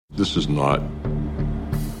This is not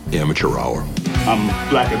amateur hour. I'm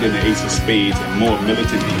blacker than the ace of spades and more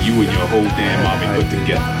militant than you and your whole damn army put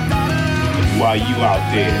together. While you out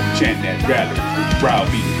there chanting at rallies,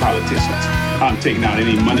 browbeating politicians, I'm taking out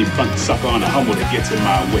any money front sucker on a humble that gets in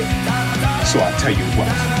my way. So I tell you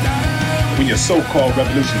what, when your so-called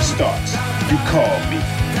revolution starts, you call me,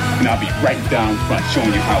 and I'll be right down front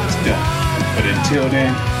showing you how it's done. But until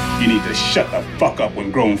then, you need to shut the fuck up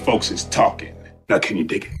when grown folks is talking. Now can you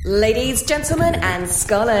dig it? Ladies, gentlemen, and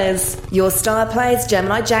scholars, your star players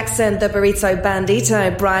Gemini Jackson, the Burrito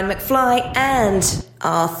Bandito, Brian McFly, and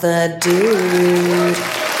Arthur Dude.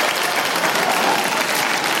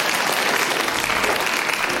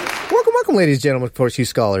 Welcome, ladies and gentlemen, of you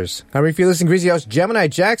scholars. I'm your fearless and greasy host, Gemini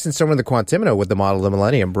Jackson, someone the Quantimino with the model of the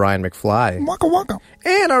millennium, Brian McFly. Waka waka.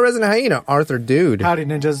 And our resident hyena, Arthur Dude. Howdy,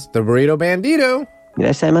 ninjas. The Burrito Bandito.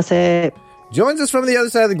 Irashaimase. Joins us from the other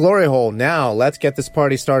side of the glory hole. Now, let's get this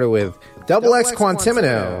party started with Double X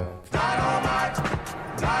Quantimino.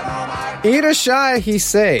 Irashai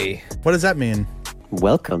Hisei. What does that mean?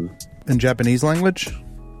 Welcome. In Japanese language?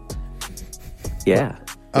 Yeah.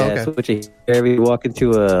 Oh, okay. That's what you hear every you walk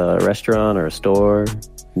into a restaurant or a store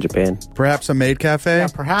in Japan. Perhaps a Maid Café? Yeah,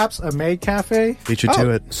 perhaps a Maid Cafe. Beat you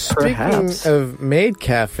to it. Speaking Perhaps. of maid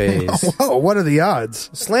cafes, Whoa, what are the odds?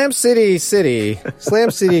 Slam City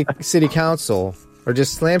Council, or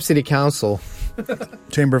just Slam City Council,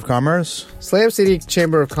 Chamber of Commerce? Slam City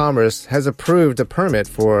Chamber of Commerce has approved a permit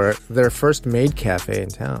for their first maid cafe in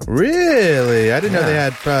town. Really? I didn't know they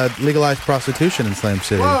had legalized prostitution in Slam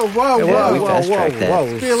City. Whoa, we fast-tracked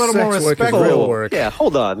that. Be a little more respectful. Real work. Yeah,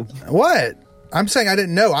 hold on. What? I'm saying I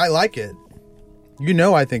didn't know. I like it. You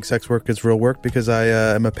know I think sex work is real work because I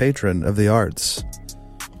am a patron of the arts.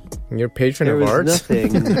 You're a patron There of was arts?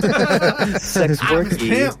 nothing sex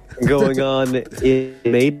worky going on in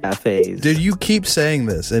maid cafes. Dude, you keep saying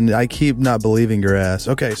this, and I keep not believing your ass.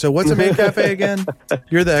 Okay, so what's a maid cafe again?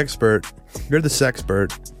 You're the expert. You're the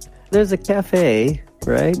sexpert. There's a cafe,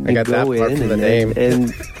 right? I got that part from the name.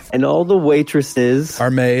 And all the waitresses Our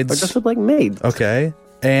maids. are just like maids. Okay.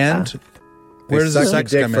 And where does the suck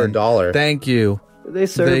sex your dick come for in? $1. Thank you. They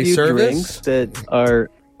serve They you service? drinks that are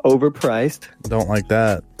overpriced, Don't like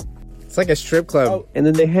that. It's like a strip club. and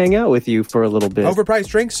then they hang out with you for a little bit. Overpriced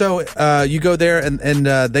drinks. So you go there and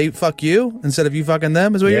they fuck you instead of you fucking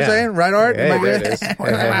them, is what you're saying? Right, Art? Yeah, Am I there right? it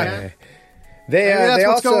is. Maybe that's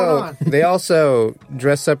what's going on. They also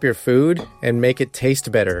dress up your food and make it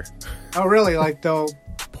taste better. Oh, really? Like they'll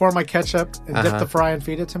pour my ketchup and dip the fry and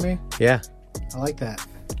feed it to me? Yeah. I like that.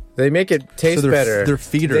 They make it taste So better. they're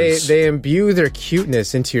feeders. They imbue their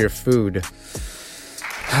cuteness into your food.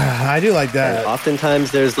 I do like And that.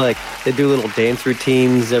 oftentimes there's like they do little dance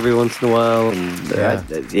routines every once in a while,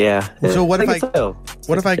 and yeah. So what if think so.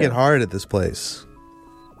 What if I get hard at this place?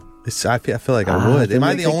 I feel like I would. Am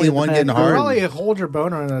I the only one getting You hard? probably hold your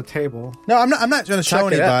boner on a table. No, I'm not going to show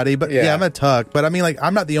Tuck it up. anybody, but yeah, I'm going to tuck. But I mean, like,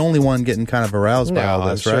 I'm not the only one getting kind of aroused by all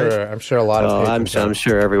this, right? I'm sure a lot of people I'm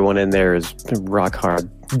sure everyone in there is rock hard.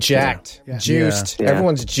 jacked, Yeah. juiced. Yeah.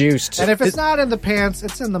 Everyone's juiced. And if it's not in the pants,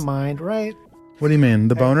 it's in the mind, right? What do you mean,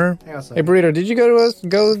 the boner? Hang on a second. Hey, Burrito, did you go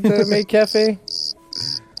to the maid cafe?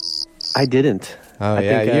 I didn't. Oh, I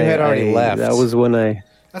yeah, think you had already left. That was when I.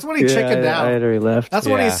 That's when he chickened out. I had already left. That's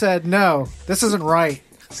when he Yeah. said, no, this isn't right.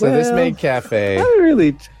 So this Well, maid cafe, I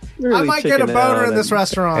really I might get a chickened boner out in this and-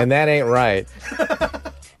 restaurant. and that ain't right.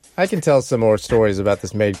 I can tell some more stories about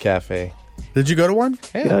this maid cafe. Did you go to one?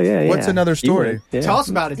 Oh, yeah. What's another story? Yeah. Tell us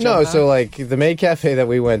about it, No, Gemini. so like the maid cafe that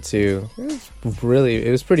we went to, it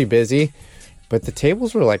was pretty busy, but the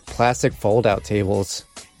tables were like plastic fold-out tables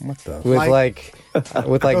What the? with like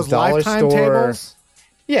Those dollar Lifetime store, tables?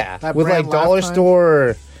 yeah, That with brand like dollar Lifetime?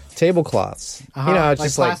 store tablecloths. Uh-huh. You know, it's like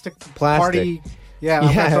just plastic, like plastic. Party. Yeah,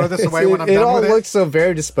 I'm going to throw this away when I'm it done all with it. looks so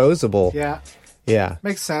very disposable. Yeah, Yeah.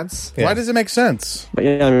 makes sense. Yeah. Why does it make sense? But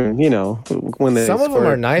yeah, I mean, you know, when they Some of them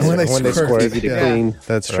are nicer When when they they squirt. squirt. easy to Yeah. clean.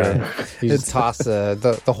 That's true. Right. You just toss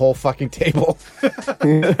the whole fucking table.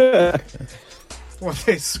 When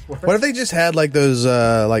they squirt. What if they just had like those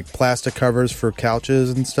like plastic covers for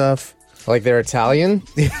couches and stuff? Like they're Italian.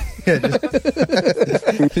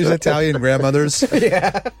 These Italian grandmothers.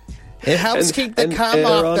 Yeah. It helps keep the and cum they're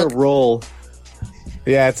off on the a roll.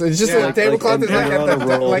 Yeah, it's just Yeah, like tablecloth like, is like and at they're on a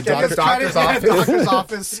the roll. like at the doctor's office. Doctor's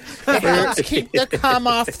office. It helps keep the cum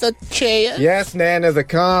off the chair. Yes, Nana, the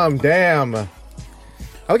calm. Damn.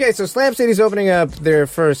 Okay, so Slam City's opening up their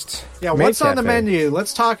first. Yeah, maid what's on the cafe. menu?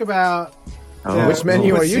 Let's talk about the- Which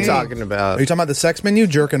menu are you cuisine. talking about? Are you talking about the sex menu?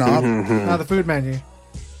 Jerking off? The food menu.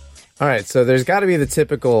 All right, so there's got to be the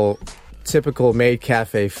typical maid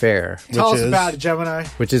cafe fare, Tell us is? about it, Gemini.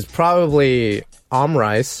 which is probably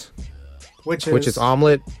rice, which is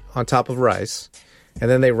omelet on top of rice. And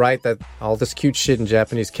then they write that all this cute shit in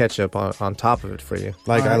Japanese ketchup on top of it for you.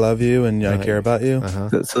 Like, I love you and I care about you.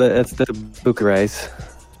 So that's the buka rice.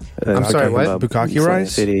 I'm sorry, what? Bukkake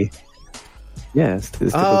rice? City. Yeah, it's the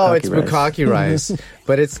it's rice. bukkake rice.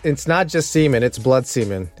 But it's not just semen, it's blood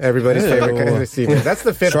semen. Everybody's favorite kind of semen. That's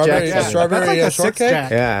the fifth jack. Strawberry That's like the shortcake? sixth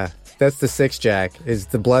jack. Yeah. That's the sixth jack, is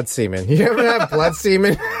the blood semen. You ever have blood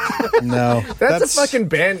semen? No. That's a fucking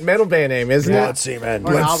metal band name, isn't it? semen.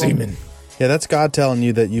 Or an album. Yeah, that's God telling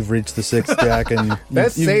you that you've reached the sixth jack, and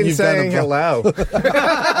That's Satan you've done saying hello.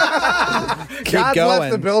 Keep God going.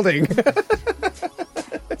 left the building.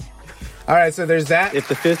 All right, so there's that. If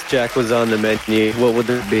the fifth jack was on the menu, what would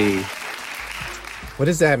it be? What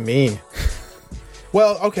does that mean?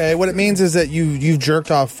 Well, okay, what it means is that you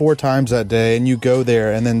jerked off 4 times that day, and you go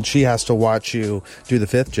there, and then she has to watch you do the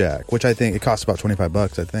fifth jack, which I think it costs about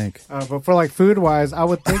 $25, I think. But for like food wise, I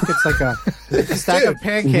would think it's like a stack of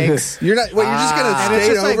pancakes. You're not. Well, you're just gonna And it's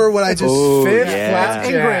state just like- over what I just. Fifth yeah. It's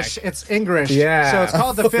English. It's English. Yeah. So it's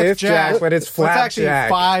called the fifth jack, but it's So it's actually flapjack.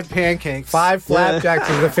 5 pancakes. 5 flapjacks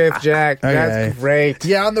is the fifth jack. Okay. That's great.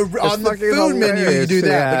 Yeah, on the fucking food menu you do that.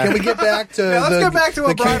 hilarious, But can we get back to let's get back to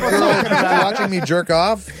what the Brian was cute talking girl about. watching me jerk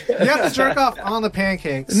off? You have to jerk off on the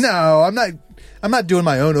pancakes. No, I'm not. I'm not doing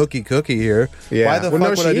my own ookie cookie here. Yeah. Why the Well, fuck no,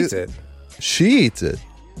 would she I do eats it. She eats it.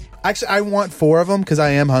 Actually, I want 4 of them because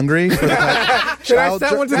I am hungry. For the Can I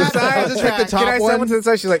set one to the side? I'll just pick the top Can I set one to the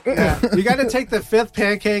side? She's like, Yeah. You got to take the 5th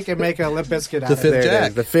pancake and make a lip biscuit out The of fifth it. there it jack.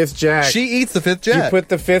 is, the fifth jack. She eats the fifth You jack. put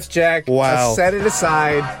the fifth jack, Wow. set it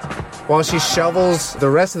aside while she shovels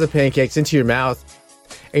the rest of the pancakes into your mouth,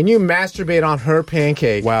 and you masturbate on her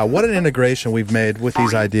pancake. Wow, what an integration we've made with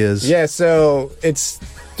these ideas. Yeah, so it's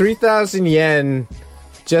 3,000 yen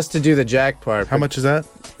just to do the jack part. How much is that?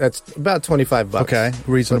 That's about $25. Okay,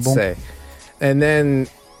 reasonable. Let's say. And then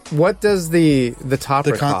what does the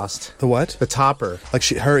topper cost? The what? The topper. Like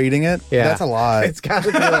her eating it? Yeah. That's a lot. It's got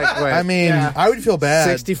to be like, what? I mean, I would feel bad.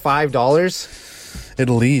 $65? At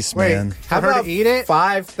least, Wait, man. for How her about to eat it?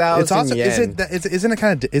 5,000 It's also yen? isn't it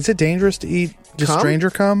kind of is it dangerous to eat just Cum? stranger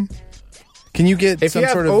cum? Can you get If some you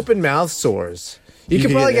have sort of open mouth sores, you You could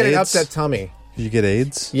could probably get get an AIDS? upset tummy. you get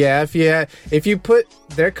AIDS? Yeah, if you put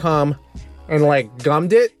their cum and like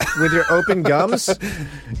gummed it with your open gums,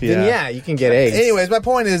 then yeah, you can get AIDS. Anyways, my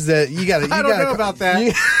point is that you got to. I don't know about that.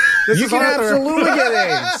 You, you can absolutely get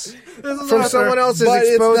AIDS from someone else's But it's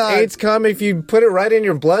exposed not- AIDS cum if you put it right in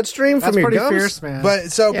your bloodstream That's from your pretty gums. fierce, man.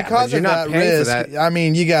 but so Yeah, because but of you're not that paying for risk, that. I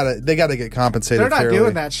mean, they got to get compensated. they're not fairly.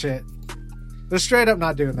 doing that shit. They're straight up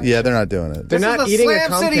not doing that. Yeah, they're not doing it. They're This not is the eating a Slam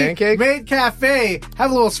cum City pancake. Maid Café.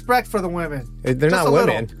 Have a little respect for the women. They're Just not a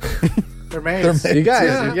little. women. They're maids. They're You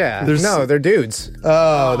guys, Yeah. no, they're dudes.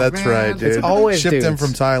 Oh, that's man. right, dude. It's always shipped them dudes.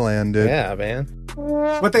 from Thailand, dude. Yeah, man.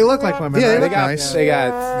 But they look like women. Yeah, right? they They look got nice. they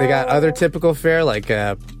got other typical fare like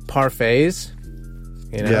parfaits.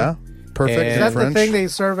 You know? Yeah, perfect. And- Is in that French. the thing they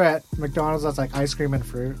serve at McDonald's that's like ice cream and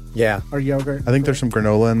fruit Yeah. or yogurt? I think there's some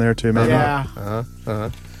granola in there too. Maybe. Yeah.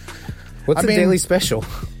 What's I the mean, daily special?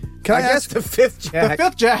 Can I guess ask? the fifth The jack.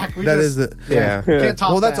 5th jack. We That just, is the. Yeah. Can't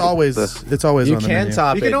top Well, that's that. always. It's always You on the can menu.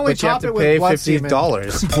 top You it, can only but you have top to it with pay blood semen.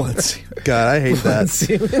 $50. God, I hate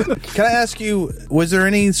that. Can I ask you? Was there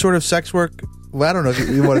any sort of sex work? Well, I don't know if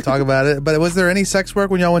you want to talk about it, but was there any sex work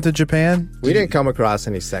when y'all went to Japan? We didn't come across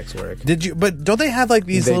any sex work. Did you? But don't they have like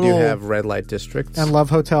these They little? do have red light districts. And love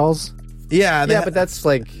hotels. Yeah, yeah, but that's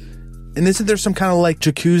like and isn't there some kind of like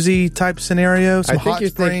jacuzzi type scenario? Some I think hot you're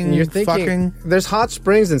spring thinking fucking. there's hot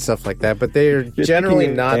springs and stuff like that, but they're generally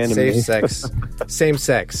thinking not anime. same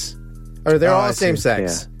sex, or they're Oh, all I same see.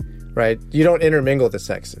 sex, right? You don't intermingle the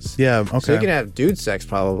sexes. Yeah. Okay. So you can have dude sex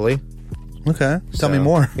probably. Okay. Tell me So-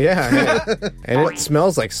 more. Yeah, yeah. And it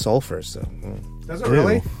smells like sulfur, so Does it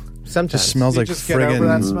really? Ew. sometimes Just smells like just get over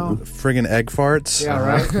that smell? friggin' egg farts. Yeah,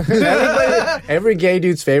 right. Every gay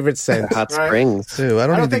dude's favorite scent. Hot Right. springs. Ew, I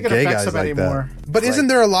don't I don't even think it gay affects guys them like anymore. that. But isn't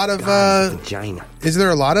there a lot of is there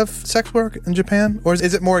a lot of sex work in Japan, or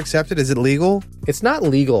is it more accepted? Is it legal? It's not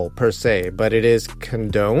legal per se, but it is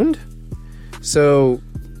condoned. So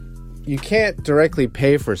you can't directly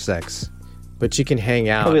pay for sex, but you can hang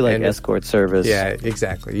out. Probably like and escort service. Yeah,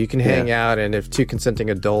 exactly. You can hang out, and if two consenting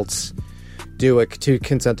adults do what two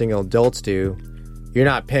consenting adults do, you're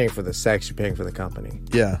not paying for the sex, you're paying for the company.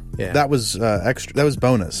 Yeah. Yeah. That was extra. That was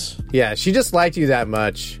bonus, Yeah, she just liked you that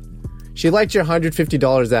much. She liked your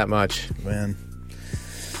 $150 that much, man.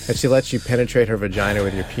 and she lets you penetrate her vagina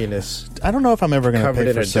with your penis. I don't know if I'm ever going to Covered pay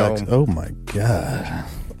in for a sex. dome. Oh my god.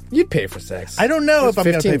 You'd pay for sex. I don't know if I'm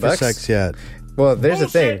going to pay for $15. sex yet. Well, there's the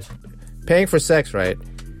thing. Paying for sex, right?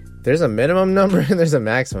 There's a minimum number and there's a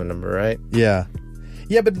maximum number, right? Yeah.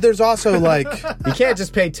 Yeah, but there's also like You can't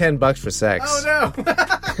just pay $10 for sex. Oh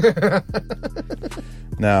no!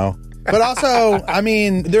 no. But also, I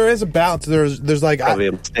mean, there is a balance. There's like Probably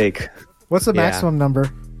a mistake. What's the Yeah. maximum number?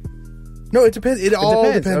 no, it depends. It all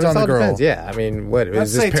depends on the girl. Depends. Yeah, I mean, what Let's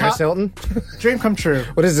is this say Paris top- Hilton? Dream come true.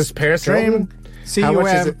 What is this Paris Hilton? Dream How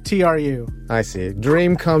much is it? CUMTRU. I see.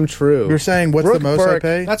 Dream come true. You're saying what's Brooke the most I Burke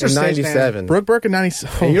pay? That's your in stage name. 97. Brooke Burke in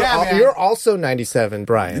 97. And you're, Yeah, man. you're also 97,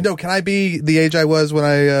 Brian. No, can I be the age I was when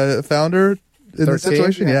I found her in this 13?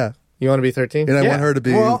 situation? Yeah. You want to be 13? And I want her to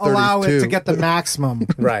be We'll 32. allow it to get the maximum.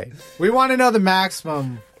 Right. We want to know the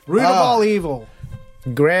maximum. Root of all evil.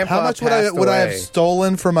 Grandpa How much would passed I have away.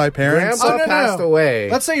 stolen from my parents? Grandpa Oh, no. passed away.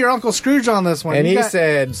 Let's say you're Uncle Scrooge on this one. and You he got-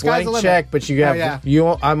 said, sky's blank the limit. check, but you have, Oh,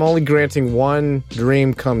 yeah. I'm only granting one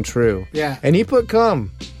dream come true. Yeah. And he put come.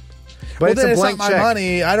 But Well, it's then a it's blank not my check.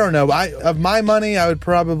 money. I don't know. Of my money, I'd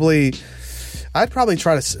probably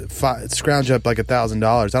try to scrounge up like $1,000.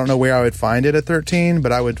 I don't know where I would find it at 13,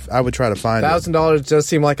 but I would try to find it. $1,000 does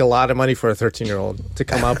seem like a lot of money for a 13-year-old to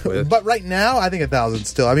come up with. But right now, I think 1,000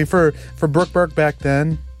 still. I mean, for Brooke Burke back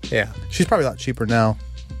then, yeah. she's probably a lot cheaper now.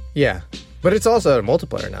 Yeah. But it's also a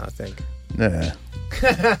multiplier now, I think. Yeah.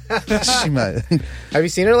 She might. Have you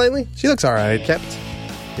seen her lately? She looks all right. Kept.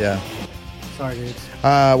 Yeah. Sorry, dudes.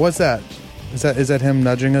 What's that? Is that him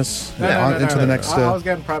nudging us into the next? I was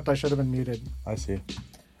getting prepped. I should have been muted. I see.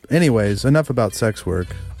 Anyways, enough about sex work.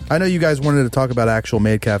 I know you guys wanted to talk about actual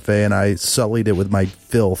Maid Cafe, and I sullied it with my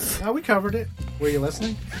filth. No, we covered it. Were you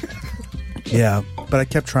listening? Yeah, but I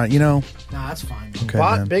kept trying. Nah, that's fine. okay,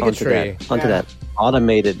 Bot man. bigotry. Onto that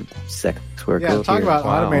automated sex work. Yeah, over talk here. about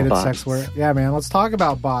Wow. automated Bots. sex work. Yeah, man. Let's talk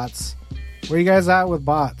about bots. Where you guys at with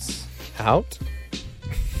bots? Out?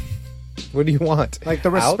 What do you want? Like the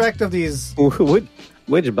Out? respect of these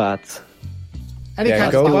Which bots? any Yeah,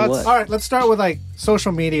 kind go of bots. bots. All right, let's start with like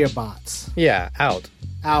social media bots. Yeah, out.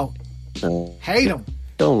 Out. Hate them.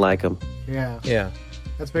 Don't like them. Yeah, Yeah.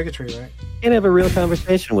 that's bigotry, right? Can't have a real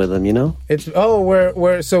conversation with them, you know? It's we're don't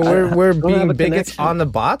have being a bigots connection. on the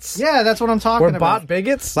bots? Yeah, that's what I'm talking We're about. bot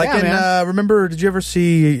bigots? Like Yeah, in, man. remember? Did you ever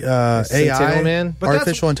see AI, Sentinel Man? But that's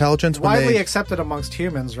artificial intelligence? When Widely they, accepted amongst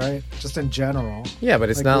humans, right? Just in general. Yeah, but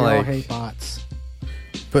it's Like, not we all like hate bots.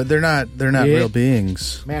 but they're not Yeah. real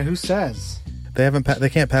beings. Man, who says? They haven't. They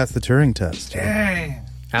can't pass the Turing test. Dang.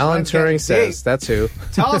 Alan Mine's getting Turing says deep. that's who.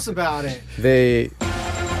 Tell us about it. They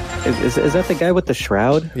Is that the guy with the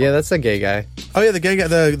shroud? yeah, that's a gay guy. Oh yeah, the gay guy,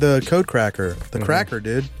 the code cracker, the cracker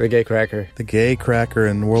dude, The gay cracker. the gay cracker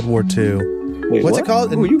in World War II. Wait, What's what? it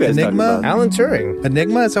called? Who are you guys Enigma? talking about? Alan Turing.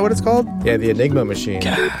 Enigma? Is that what it's called? Yeah, the Enigma machine.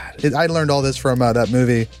 I learned all this from that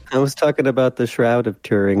movie. I was talking about the shroud of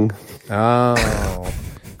Turing. Oh.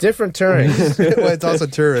 Different Turings. Well, it's also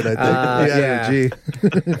Turing, I think. You added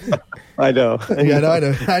a G. I know.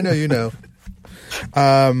 Yeah, I know you know.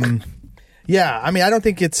 Yeah, I mean, I don't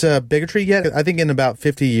think it's bigotry yet. I think in about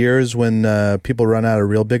 50 years, when people run out of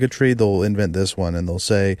real bigotry, they'll invent this one and they'll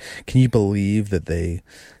say, "Can you believe that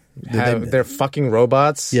They're fucking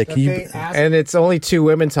robots. Yeah, can you? They ask- And it's only two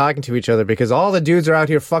women talking to each other because all the dudes are out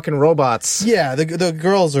here fucking robots. Yeah, the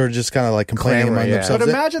girls are just kind of like complaining Clamoring, among yeah. themselves. But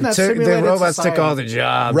imagine that The simulated robots society. took all the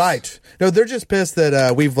jobs. Right. No, they're just pissed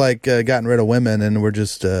that we've gotten rid of women and we're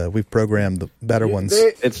just we've programmed the better ones.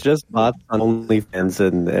 It's just bots on OnlyFans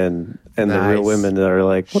and the Nice. real women that are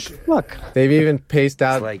like, what the fuck? They've even paced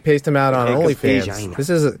them out on take a OnlyFans. vagina. This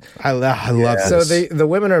is I love so this. the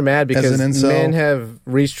women are mad because an incel. men have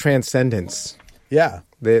reached transcendence. Yeah.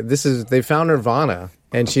 They found Nirvana,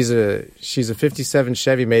 and she's a 57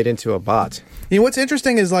 Chevy made into a bot. You know what's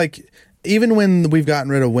interesting is like even when we've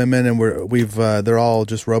gotten rid of women and they're all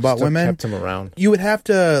just robot Still women. kept them around. You would have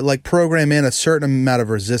to like program in a certain amount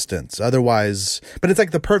of resistance, otherwise. But it's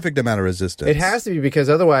like the perfect amount of resistance. It has to be because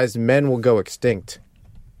otherwise men will go extinct.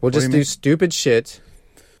 We'll do just you do mean? stupid shit.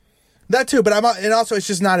 That too, but and also it's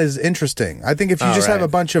just not as interesting. I think if you Oh, just have right. a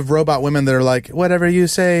bunch of robot women that are like whatever you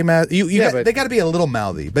say, but but- they got to be a little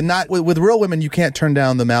mouthy, but not with real women. You can't turn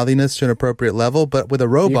down the mouthiness to an appropriate level, but with a You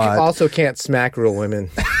robot, also can't smack real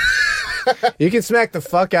women. You can smack the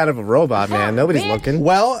fuck out of a robot, man. Nobody's looking.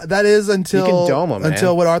 well, that is until You can dome 'em, man.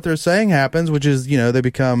 until what Arthur is saying happens, which is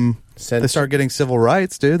they start getting civil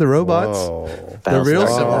rights, dude. The robots, Whoa. the real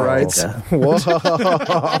Whoa. civil rights.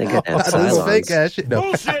 Whoa. They get that Not this Cylons. fake ass shit.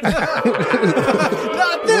 No.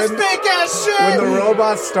 Not this fake ass shit. When the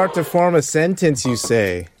robots start to form a sentence, you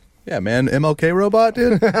say. Yeah, man, MLK robot,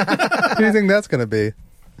 dude. What do you think that's gonna be?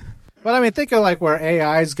 But I mean, think of like where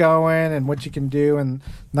AI's going and what you can do, and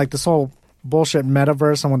like this whole bullshit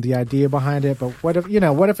metaverse and what the idea behind it. But what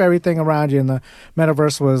if everything around you in the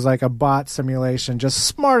metaverse was like a bot simulation, just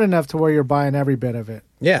smart enough to where you're buying every bit of it?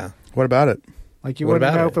 Yeah. What about it? Like you What wouldn't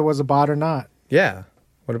about know it? if it was a bot or not. Yeah.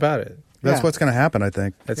 What about it? That's Yeah. what's going to happen, I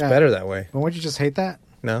think. It's Yeah. better that way. But wouldn't you just hate that?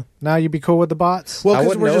 No. Now you'd be cool with the bots? Well, I because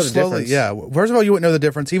wouldn't we're know just the slowly. difference. Yeah. First of all, you wouldn't know the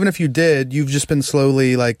difference. Even if you did, you've just been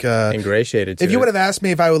slowly like. Ingratiated to If you it. would have asked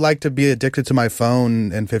me if I would like to be addicted to my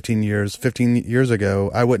phone in 15 years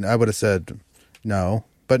ago, I wouldn't. I would have said no.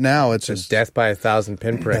 But now it's Just just death by 1,000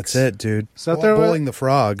 pinpricks. That's it, dude. So if there were- Bowling the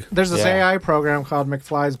frog. There's this Yeah. AI program called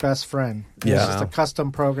McFly's Best Friend. Yeah. It's just a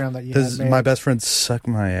custom program that you Does had made. my best friend suck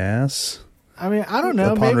my ass? I mean, I don't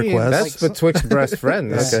know. Upon Maybe request? That's betwixt best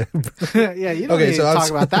friends. Okay. yeah, you don't Okay, need so to I'm talk s-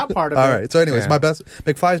 about that part of All it. right. So, anyways, Yeah.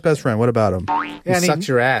 McFly's best friend. What about him? Yeah, He and sucks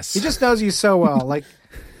your ass. He just knows you so well. Like,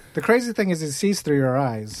 the crazy thing is he sees through your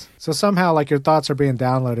eyes. So somehow, like, your thoughts are being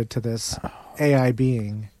downloaded to this AI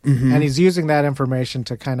being. Mm-hmm. And he's using that information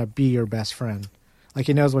to kind of be your best friend. Like,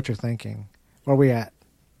 he knows what you're thinking. Where we at?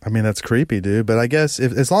 I mean, that's creepy, dude. But I guess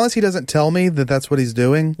as long as he doesn't tell me that that's what he's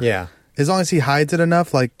doing, Yeah. as long as he hides it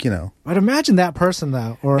enough, like, you know. But imagine that person,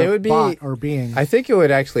 though. Or It would be- bot or being. I think it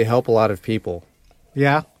would actually help a lot of people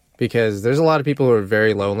yeah? because there's a lot of people who are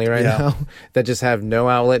very lonely right Yeah. now that just have no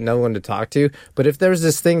outlet, no one to talk to. But if there's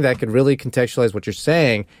this thing that could really contextualize what you're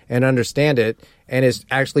saying and understand it and is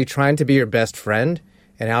actually trying to be your best friend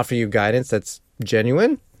and offer you guidance that's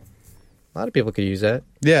genuine, a lot of people could use that.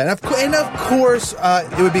 Yeah, and of course,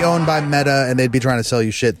 it would be owned by Meta, and they'd be trying to sell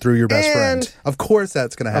you shit through your best friend. And- Of course,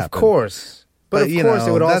 that's going to happen. Of course. But of you course, know,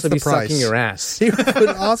 it would that's also the be price. sucking your ass. He would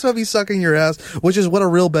also be sucking your ass, which is what a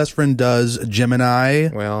real best friend does. Gemini.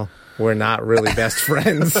 Well, we're not really best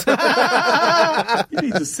friends. You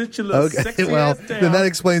need to sit your little Okay, sexy well, ass down. then that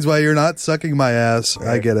explains why you're not sucking my ass.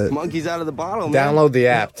 I get it. Monkey's out of the bottle, man. Download the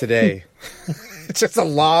app today. It's just a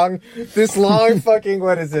long fucking,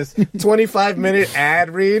 what is this, 25-minute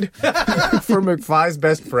ad read for McFly's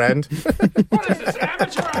best friend. What is this,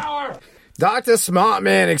 amateur hour? Dr.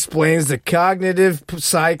 Smahtman explains the cognitive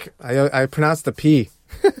psych. I pronounced the P.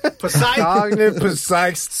 Cognitive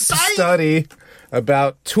psych study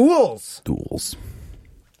about tools. Tools.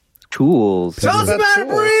 Tools. Tell us about it,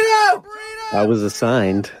 Burrito! I was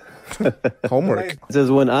assigned. Homework. It says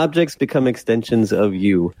when objects become extensions of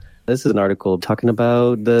you. This is an article talking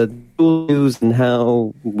about the tools and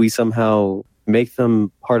how we somehow make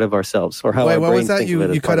them part of ourselves, or how Wait, our what was brains that? think of it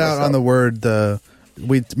as You part cut of out on the ourselves. word,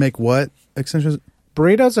 we make what extensions?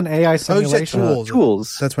 Burrito's an AI Oh, you simulation. said tools.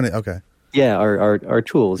 Tools. That's when okay. Yeah, our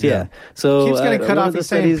tools. Yeah. Yeah. So Keeps getting cut one off. of the He's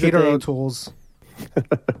saying studies that Peter they- O'Tools.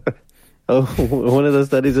 Oh, one of the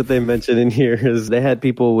studies that they mentioned in here is they had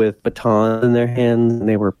people with batons in their hands and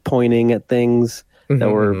they were pointing at things that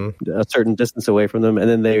were a certain distance away from them, and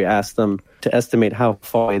then they asked them to estimate how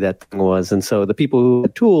far away that thing was. And so the people who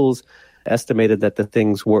had tools estimated that the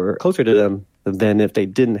things were closer to them than if they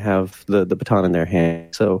didn't have the baton in their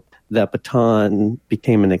hand. So that baton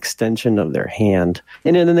became an extension of their hand.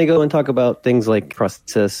 And then they go and talk about things like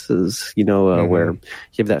prostheses, where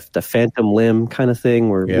you have the phantom limb kind of thing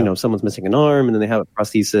where, someone's missing an arm and then they have a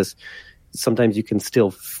prosthesis. Sometimes you can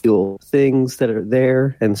still feel things that are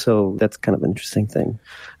there. And so that's kind of an interesting thing.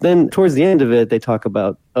 Then towards the end of it, they talk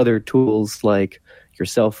about other tools like your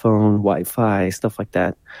cell phone, Wi-Fi, stuff like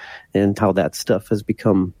that, and how that stuff has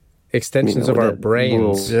become Extensions of our that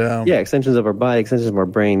brains. little- yeah, extensions of our body, extensions of our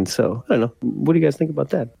brain. So I don't know. What do you guys think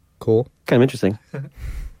about that? Cool. Kind of interesting.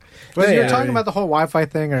 But Yeah, you're I talking mean- about the whole Wi-Fi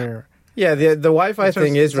thing, or Yeah, the Wi-Fi It's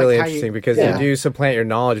thing just- is it's really like how you- interesting because yeah. they do supplant your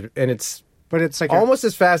knowledge, and it's but it's like almost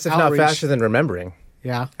as fast, if outreach. not faster, than remembering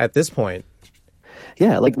yeah. at this point.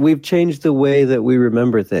 Yeah, like we've changed the way that we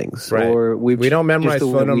remember things, Right. or We don't memorize just the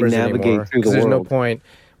way phone numbers we navigate anymore through because the there's no world. point.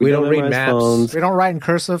 We don't read memorize maps. phones. We don't write in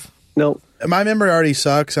cursive. No, My memory already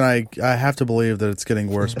sucks, and I have to believe that it's getting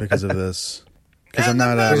worse because of this. Because I'm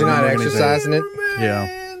not. Because you're not remembering anything. exercising it.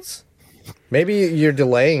 Yeah. Maybe you're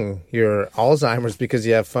delaying your Alzheimer's because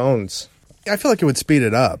you have phones. I feel like it would speed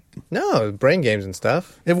it up. No, brain games and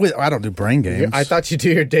stuff. I don't do brain games. I thought you do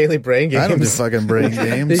your daily brain games. I don't do fucking brain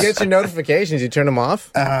games. You get your notifications. You turn them off.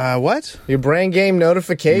 What? Your brain game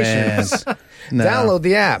notifications. No. Download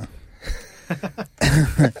the app.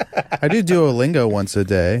 I do Duolingo once a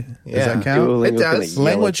day. Does Yeah. that count? Duolingo's It does. gonna yell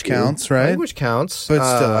Language at you. counts, right? Language counts.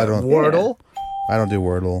 But still, I don't- Wordle. I don't do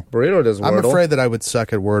Wordle. Burrito does Wordle. I'm afraid that I would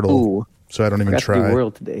suck at Wordle, Ooh. so I don't even Got to do try.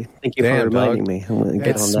 World today. Thank you Damn, for reminding dog. me. I'm gonna get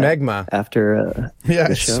It's on that smegma. after Yeah,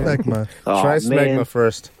 the it's show. smegma. Oh, Try man. Smegma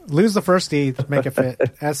first. Lose the first D, make it fit.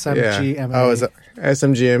 SMGMA. Oh, is that?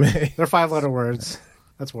 SMGMA. They're 5-letter words.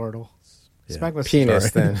 That's Wordle. Smegma's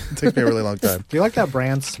Penis, then. It takes me a really long time. Do you like that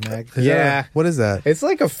brand, Smeg? Is Yeah. that- what is that? It's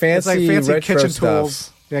like a fancy, It's like fancy retro kitchen stuff.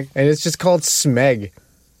 tools. Yeah. And it's just called Smeg.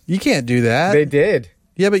 You can't do that. They did.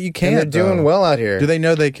 Yeah, but you can't. And they're doing well out here. Do they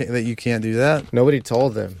know that you can't do that? Nobody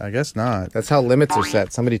told them. I guess not. That's how limits are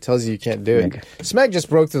set. Somebody tells you can't do it. Smeg just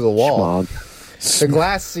broke through the wall. The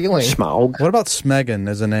glass ceiling. Schmaug. What about Smegan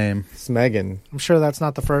as a name? Smegan. I'm sure that's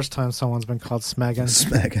not the first time someone's been called Smegan.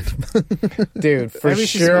 Smegan. Dude, for Maybe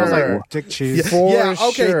she sure. smells like dick cheese. For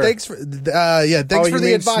okay. sure. Thanks for thanks for you the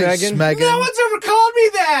mean advice, Smegan? Smegan. No one's ever called me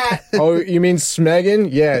that. Oh, you mean Smegan?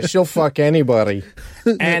 Yeah, she'll fuck anybody.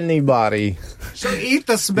 Anybody. She'll eat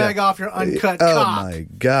the smeg off your uncut Oh cock. my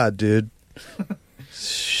god, dude.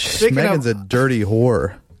 Speaking Smegan's of- a dirty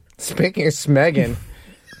whore. Speaking of Smegan,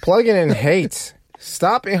 plug-in and hate.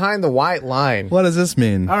 Stop behind the white line. What does this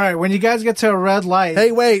mean? All right, when you guys get to a red light,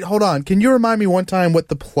 Hey, wait, hold on. Can you remind me one time what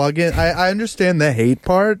the plug-in... I understand the hate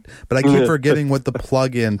part, but I keep forgetting what the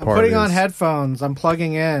plug-in I'm part putting is. on headphones. I'm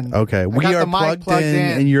plugging in. Okay, I we got are the mic plugged in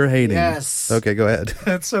and you're hating. Yes. Okay, go ahead.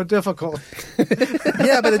 It's so difficult.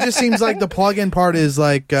 Yeah, but it just seems like the plug-in part is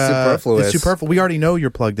like... Superfluous. It's superfluous. We already know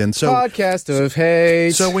you're plugged in. So Podcast of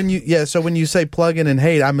hate. so when you say plug-in and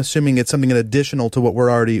hate, I'm assuming it's something additional to what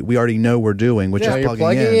we already know we're doing, which Yeah, is you're plugging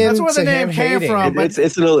plugging in. That's where the to name him came hating. from. But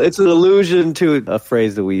It's an allusion to a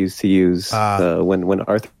phrase that we used to use when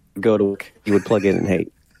Arthur would go to work. He would plug in and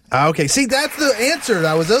hate. Okay, see, that's the answer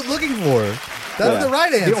I was looking for. That's the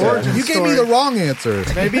right answer. origin You gave me story. the wrong answer.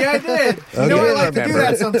 maybe I did. You know, I like to do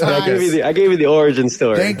that sometimes. I gave you the origin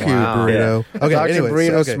story. Thank you, Wow. Burrito. Okay, Dr. anyways,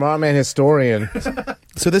 Burrito, okay. Smahtman historian.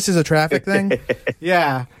 So this is a traffic thing?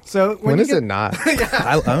 Yeah. So When you is it not?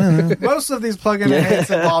 I don't know. Most of these plug-in and hates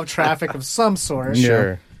involve traffic of some sort,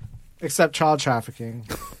 Sure. except child trafficking.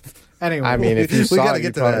 Anyway, I mean, if you We saw gotta it, get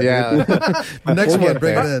you to probably, that, yeah. The next We'll one, get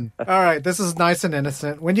bring there. it in. all right, this is nice and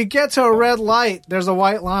innocent. When you get to a red light, there's a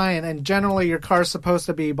white line, and generally your car's supposed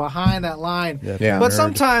to be behind that line. Yeah. But Nerd.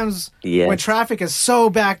 sometimes Yes. when traffic is so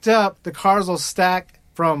backed up, the cars will stack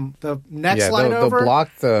from the next Yeah, line they'll over. block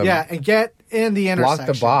the and get in the intersection.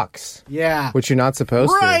 block the box, Yeah. which you're not supposed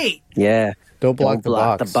to. Right. Yeah. Don't block the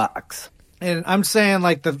box. the box. And I'm saying,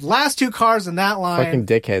 like, the last two cars in that line, Fucking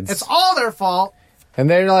dickheads. it's all their fault. And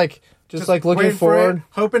they're like, just like looking waiting for forward. it,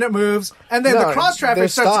 hoping it moves, and then No, the cross they're traffic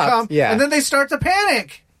starts to stopped, come, yeah. and then they start to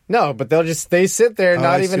panic. No, but they sit there, I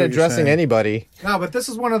not see even what you're addressing saying. anybody. No, but this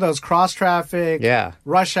is one of those cross traffic, Yeah.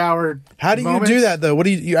 rush hour. How do you moments. do that, though? What do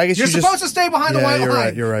you I guess You're you supposed just... to stay behind the Yeah, white you're line.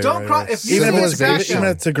 right, you're right. Don't you're right, cross. right. If you Even see if it's it's backed even if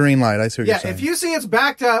up. it's a green light, I see what Yeah, you're saying. if you see it's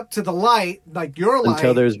backed up to the light, like your light.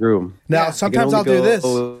 Until there's room. Now, Yeah. sometimes You I'll can only do this.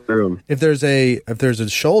 go room. If there's a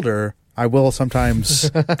shoulder, I will sometimes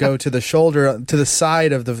go to the shoulder, to the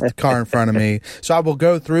side of the car in front of me. So I will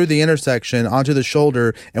go through the intersection onto the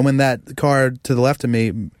shoulder, and when that car to the left of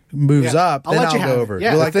me moves Yeah. up, I'll then let you I'll have go it. over.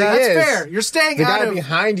 Yeah, You like the that? thing That's is, fair. You're staying The out guy of.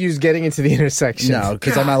 behind you is getting into the intersection. No,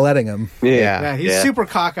 because I'm not letting him. Yeah, he's super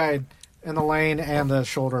cockeyed in the lane and the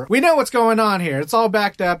shoulder. We know what's going on here. It's all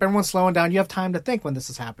backed up. Everyone's slowing down. You have time to think when this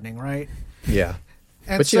is happening, right? Yeah.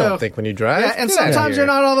 And But you so- don't think when you drive. Yeah, and Get outta sometimes here.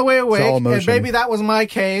 you're not all the way awake. all And emotion. maybe that was my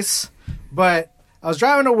case, but I was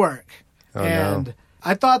driving to work, Oh, and no.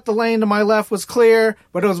 I thought the lane to my left was clear,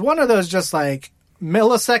 but it was one of those just like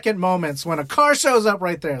millisecond moments when a car shows up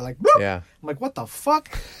right there, like, bloop. Yeah. I'm like, what the fuck?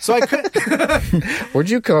 So I couldn't. Where'd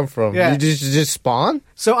you come from? Yeah. You just spawn?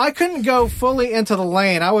 So I couldn't go fully into the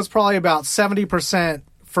lane. I was probably about 70%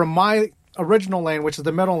 from my original lane, which is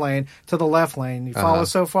the middle lane, to the left lane. You follow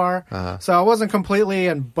so far? So I wasn't completely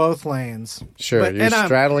in both lanes. Sure. But- You're and I'm-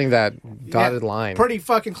 straddling that dotted yeah, line. Pretty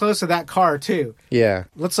fucking close to that car, too. Yeah.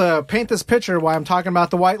 Let's paint this picture while I'm talking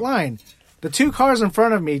about the white line. The two cars in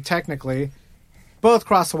front of me, technically, both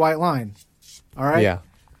cross the white line. All right? Yeah.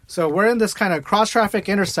 So we're in this kind of cross-traffic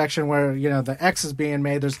intersection where, you know, the X is being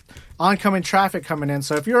made. There's oncoming traffic coming in.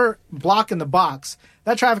 So if you're blocking the box,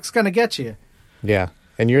 that traffic's going to get you. Yeah.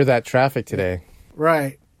 And you're that traffic today.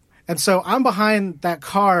 Right. And so I'm behind that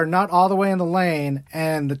car, not all the way in the lane,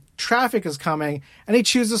 and the traffic is coming, and he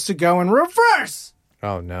chooses to go in reverse.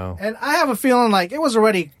 Oh, no. And I have a feeling like it was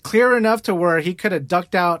already clear enough to where he could have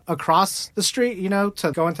ducked out across the street, you know,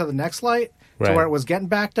 to go into the next light, to Right. where it was getting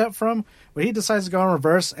backed up from. But he decides to go in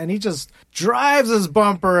reverse, and he just drives his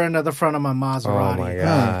bumper into the front of my Maserati. Oh, my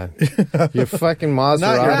God. Your fucking Maserati.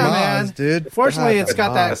 Not your Yeah, Maz, man. dude. Fortunately, God, it's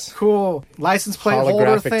got that nice. cool license plate holder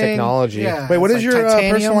Holographic thing. technology. Yeah, Wait, what it's does like your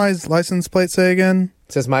titanium. personalized license plate say again?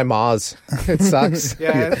 It says my Maz. It sucks.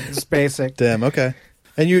 Yeah, it's basic. Damn, okay.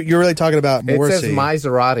 And you're really talking about It Morrissey. says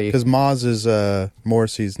Maserati. Because Maz is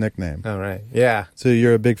Morrissey's nickname. All right. Yeah. So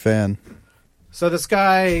you're a big fan. So this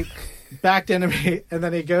guy backed into me, and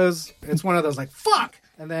then he goes, it's one of those like, fuck!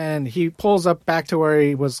 And then he pulls up back to where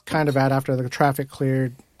he was kind of at after the traffic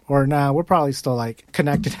cleared. Or no, we're probably still like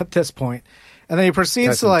connected at this point. And then he proceeds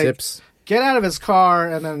Got to some like tips. get out of his car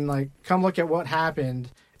and then like come look at what happened.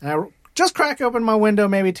 And I just crack open my window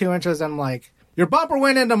maybe 2 inches and I'm like, your bumper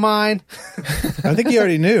went into mine. I think you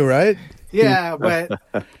already knew, right? Yeah, but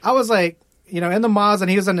I was like, in the Maz, and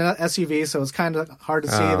he was in an SUV, so it's kind of hard to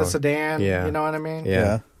see the sedan. Yeah. You know what I mean?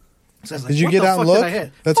 Yeah. So I was like, Did you what get the out and fuck look? did I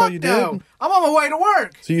hit? That's Fuck all you did? no. I'm on my way to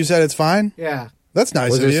work. So you said it's fine? Yeah. That's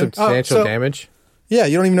nice Was of there you. substantial damage? Yeah,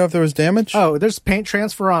 you don't even know if there was damage? Oh, there's paint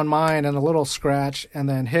transfer on mine and a little scratch, and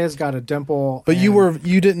then his got a dimple. But and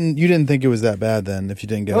you didn't think it was that bad then if you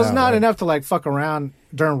didn't get It was out, not right? enough to like fuck around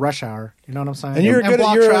during rush hour. You know what I'm saying? And you're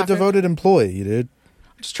block a traffic. devoted employee, dude.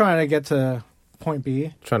 Just trying to get to point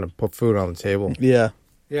B. Trying to put food on the table. Yeah.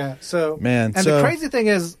 Yeah. So Man, and so- the crazy thing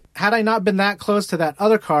is, had I not been that close to that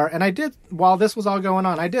other car, and I did while this was all going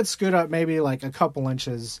on, I did scoot up maybe like a couple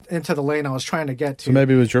inches into the lane I was trying to get to. So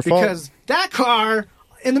maybe it was your fault? Because that car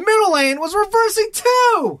in the middle lane was reversing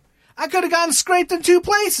too. I could have gotten scraped in 2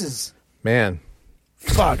 places. Man.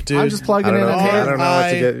 Fuck, dude. I'm just plugging in I and don't here. know what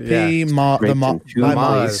to get. Yeah. the Right Maz. in 2 Maz.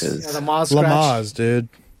 places. Yeah, the Maz scratch. Lamaz, dude.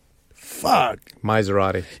 Fuck.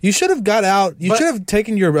 Maserati. You should have got out. You But- should have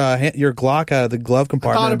taken your Glock out of the glove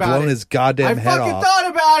compartment and about blown it. his goddamn I head fucking off. thought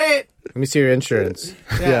about it. Let me see your insurance.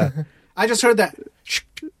 Yeah. I just heard that.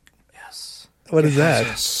 Yes. What is that?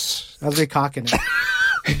 That was me cocking it.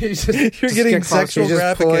 You're getting get close. sexual You're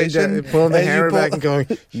just gratification. pulling the as you hammer pull- back and going,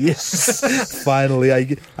 Yes. Finally, I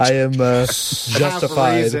am Half a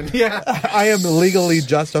justified. reason. Yeah. I am legally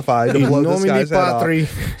justified to blow this nomine guy's head off. Patri,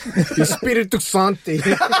 Spiritu Sancti.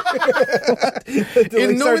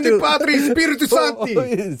 In nomine Patri, Spiritu Sancti.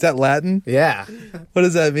 Is that Latin? Yeah. What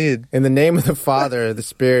does that mean? In the name of the Father, the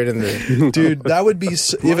Spirit, and the... Dude, that would be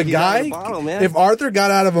if a Monkey's out guy, of the bottle, man. if Arthur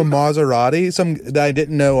got out of a Maserati, some that I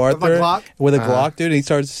didn't know Arthur Glock? with a Glock, dude, and he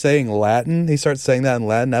starts saying Latin. He starts saying that in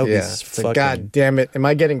Latin. That would Yeah. be It's fucking like, God damn it. Am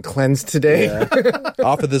I getting cleansed today?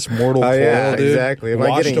 off of this mortal Oh, coil, yeah, dude. exactly. Am I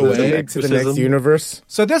Washed getting away. moved to the next Exorcism. universe?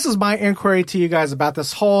 So this is my inquiry to you guys about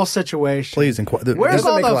this whole situation. Please, Where's doesn't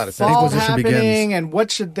all make a the lot of sense. fault Inquisition happening, begins. and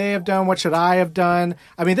what should they have done? What should I have done?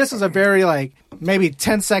 I mean, this is a very like maybe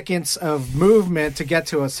 10 seconds of movement to get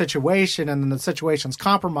to a situation, and then the situation's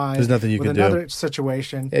compromised. There's nothing you with can do. another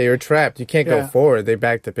situation. Yeah, you're trapped. You can't go Yeah. forward. They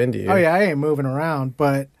backed up into you. Oh yeah, I ain't moving around,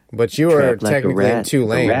 but But you were Trapped like a technically in rat, 2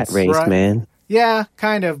 lanes. A rat race, Right. man. yeah,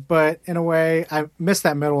 kind of. But in a way, I missed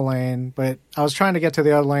that middle lane. But I was trying to get to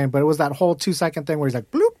the other lane, but it was that whole 2-second thing where he's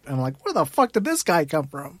like, bloop, and I'm like, where the fuck did this guy come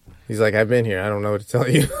from? He's like, I've been here. I don't know what to tell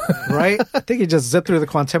you. Right? I think he just zipped through the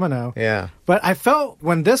Quantimino. Yeah. But I felt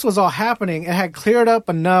when this was all happening, it had cleared up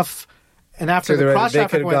enough. And after So they the were- cross they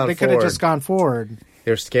traffic could've went, gone they could have forward. just gone forward.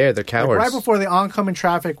 They're scared. They're Like, cowards. right before the oncoming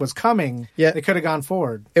traffic was coming, Yeah. they could have gone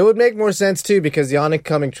forward. It would make more sense, too, because the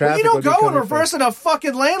oncoming traffic You don't would be go in coming reverse in a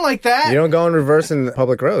fucking lane like that. You don't go in reverse in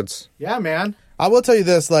public roads. Yeah, man. I will tell you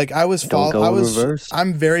this: like I was, Don't go in reverse.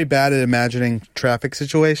 I'm very bad at imagining traffic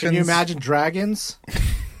situations. Can you imagine dragons?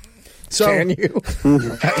 So, Can you?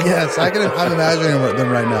 yes, I can. I'm imagining them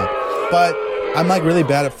right now, but I'm like really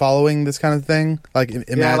bad at following this kind of thing. Like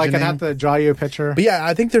imagining. Yeah, like I'd have to draw you a picture. But yeah,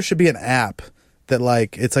 I think there should be an app that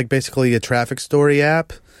like it's like basically a traffic story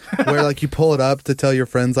app where like you pull it up to tell your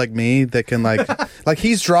friends like me that can like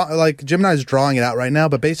Gemini's drawing it out right now,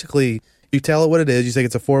 but basically you tell it what it is. You say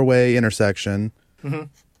it's a 4-way intersection. Mm-hmm.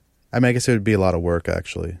 I mean, I guess it would be a lot of work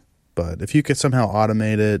actually, but if you could somehow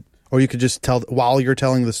automate it, or you could just tell while you're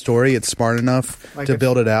telling the story, it's smart enough Like to if-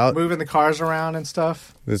 build it out. Moving the cars around and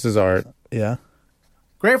stuff. This is art. Yeah.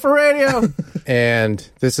 Great for radio. And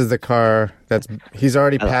this is the car that's... He's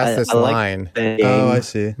already past this I like line. that Oh, game. I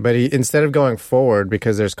see. But he, instead of going forward,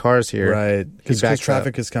 because there's cars here... Right, because backs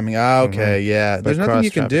traffic up. is coming. Ah, okay, yeah. There's nothing cross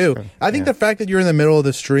you can traffic's do. coming. I think Yeah. the fact that you're in the middle of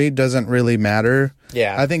the street doesn't really matter.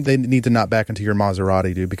 Yeah. I think they need to not back into your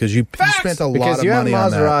Maserati, dude, because you spent a lot Because of you have money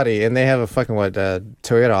on that. Maserati, and they have a fucking,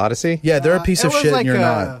 Toyota Odyssey? Yeah, they're a piece It of was shit, like and you're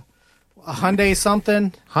not. a Hyundai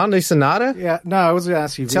something. Hyundai Sonata? Yeah, no, it was an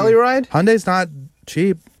SUV. Telluride? Hyundai's not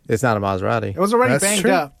cheap. It's not a Maserati. It was already That's banged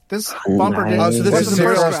true. up. This bumper didn't. Oh, so this wasn't is the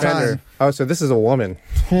their first first time. Oh, so this is a woman.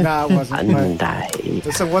 No, it wasn't. but Hyundai.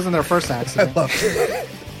 this wasn't their first accident.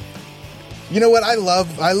 You know what? I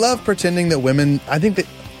love pretending that women.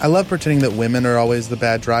 I love pretending that women are always the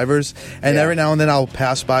bad drivers, and every now and then I'll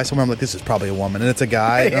pass by someone. I'm like, this is probably a woman, and it's a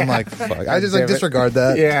guy. And I'm like, fuck. I just like Damn it. disregard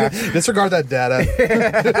that. Yeah. disregard that data.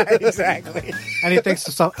 Exactly. And he thinks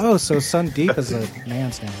to himself, oh, so Sun Deep is a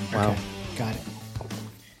man's name. Wow. Okay, got it.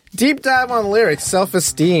 Deep dive on lyrics,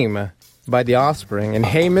 Self-Esteem by The Offspring, and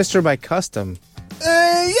Hey Mister by Custom.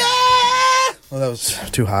 Yeah. Well, that was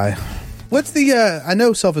too high. What's the, I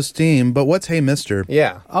know self-esteem, but what's Hey Mister?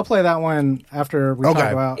 Yeah. I'll play that one after we talk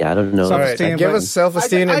about Yeah, I don't know. All right, self-esteem. give but us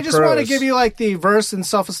self-esteem I and just want to prose. give you like the verse in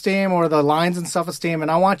self-esteem or the lines in self-esteem, and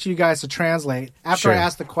I want you guys to translate after Sure. I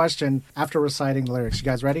ask the question after reciting the lyrics. You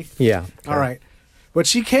guys ready? Yeah. All right. But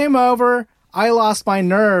she came over, I lost my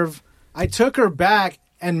nerve, I took her back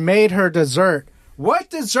and made her dessert. What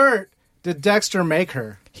dessert did Dexter make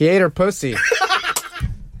her? He ate her pussy.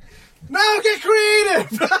 No, get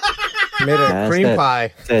creative! Made a That's cream that-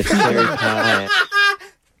 pie. That cherry pie.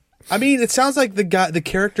 I mean, it sounds like the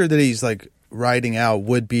character that he's like writing out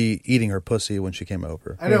would be eating her pussy when she came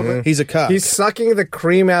over. I know, but He's a cuck. He's sucking the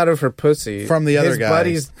cream out of her pussy. From the other his guy.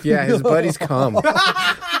 Buddies, his buddies cum.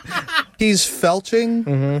 He's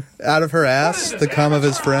felching out of her ass the cum of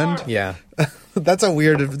his friend. Yeah. That's a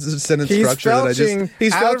weird sentence He's structure. That I felching just,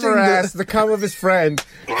 he's out of her felching ass the cum of his friend.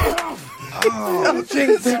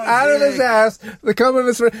 Felching out of his ass the cum of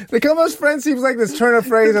his friend. The cum of his friend seems like this turn of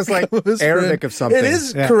phrase that's like his Arabic friend. of something. It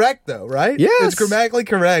is correct though, right? Yes. It's grammatically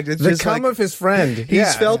correct. It's the just cum like, of his friend.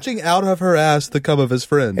 he's felching out of her ass the cum of his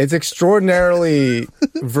friend. It's extraordinarily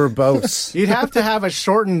verbose. you'd have to have a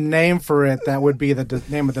shortened name for it that would be the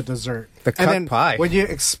name of the dessert. The and cuck then pie. when you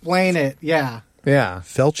explain it, yeah. Yeah.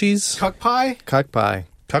 Felchies? Cuck pie? Cuck pie.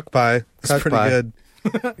 Cuck pie. It's Cuck pretty pie. good.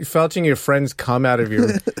 You're felching your friend's cum out of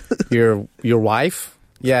your wife?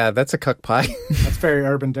 Yeah, that's a cuck pie. That's very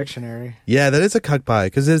Urban Dictionary. Yeah, that is a cuck pie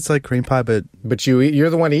because it's like cream pie, but But you're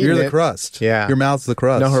the one eating you're the it. crust. Yeah. Your mouth's the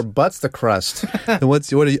crust. No, her butt's the crust. And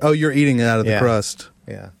what are you, oh, you're eating it out of the Yeah. crust.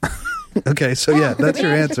 Yeah. Okay, so yeah, that's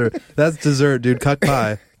your answer. That's dessert, dude. Cuck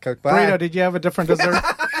pie. Cuck pie. Burrito, did you have a different dessert?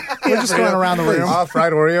 We're just going around the room. Oh,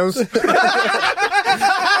 fried Oreos.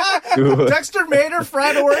 Dexter made her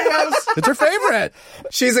fried Oreos. It's her favorite.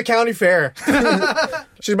 She's a county fair.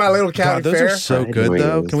 She's my little county God, those fair. are so Fried good,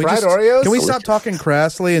 though. Oreos. Can we Fried just Oreos? can we stop talking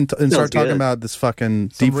crassly and start talking good. about this fucking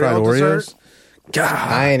deep fried real Oreos? dessert?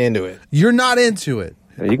 I ain't into it. You're not into it.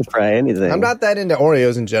 You can fry anything. I'm not that into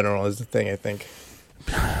Oreos in general. Is the thing I think.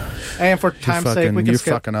 And for time's sake, fucking- we can you're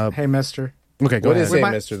skip. fucking up. Hey, mister. Okay, go What ahead. is Hey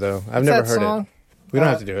might- Mister though? I've What's never that heard song? it. We don't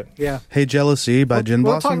have to do it. Yeah. Hey Jealousy by Gin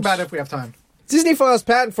We'll Blossoms. talk about it if we have time. Disney files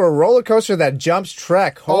patent for a roller coaster that jumps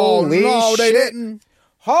Trek. Oh, Holy no, shit! they didn't.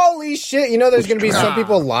 Holy shit! You know, there's going to be some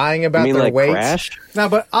people lying I about mean, their like weights. Crash? No,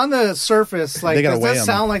 but on the surface, like, They gotta does weigh that 'em.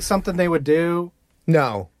 sound like something they would do?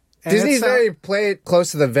 No. And Disney's it's not- very play it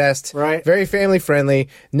close to the vest. Right. Very family friendly.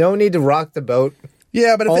 No need to rock the boat.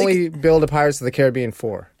 Yeah, but if Only build a Pirates of the Caribbean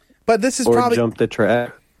 4. but this is Or probably jump the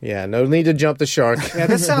track? Yeah, no need to jump the shark. Yeah,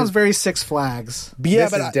 this sounds very Six Flags. yeah,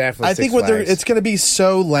 this but is definitely I think Six what Flags. it's going to be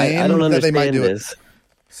so lame I don't that they might understand do this.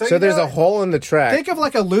 So you there's know, a hole in the track. Think of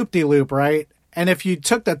like a loop-de-loop, right? And if you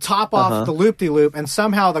took the top off the loop-de-loop and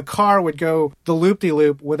somehow the car would go the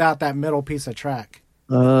loop-de-loop without that middle piece of track.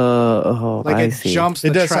 Like I it see. jumps the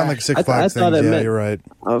It does track. sound like Six I Flags thought things. it Yeah, meant- you're right.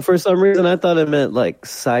 For some reason, I thought it meant like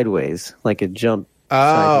sideways, like it jumped.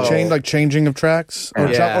 Oh. sideways. Changing of tracks or,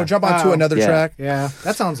 Yeah. jump onto Oh. another Yeah. track. Yeah,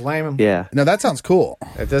 that sounds lame. Yeah. No, that sounds cool.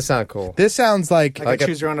 It does sound cool. This sounds like Like a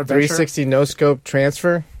choose your own adventure. 360 no scope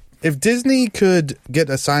transfer. if Disney could get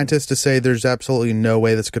a scientist to say there's absolutely no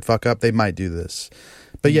way this could fuck up, they might do this.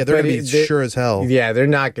 But yeah, they're But going to be they- sure as hell. Yeah, they're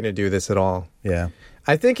not going to do this at all. Yeah.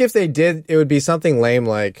 I think if they did, it would be something lame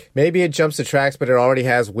like maybe it jumps the tracks, but it already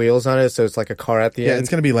has wheels on it, so it's like a car at the Yeah, end. it's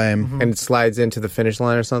going to be lame. and it slides into the finish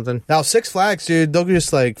line or something. Now, Six Flags, dude, they'll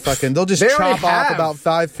just like fucking, they'll just They already chop off have. about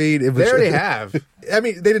 5 feet. They already have. I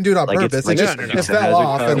mean, they didn't do it on Like purpose. it's like it just a it Dukes of fell Hazzard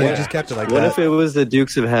off car. and they Yeah. just kept it like What that. if it was the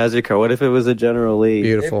Dukes of Hazzard car? What if it was a General Lee?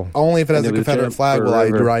 Beautiful. Only if it has And a it was Confederate jump flag will I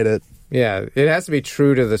forever. write it. Yeah, it has to be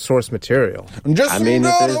true to the source material. Just I mean,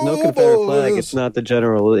 if there's no Confederate flag, it's not the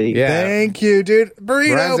General Lee. Yeah. Thank you, dude.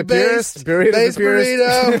 Brian's Burrito a purist. based. Burrito's a Based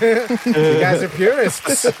purist. burrito. You guys are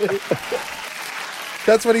purists.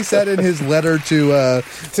 That's what he said in his letter to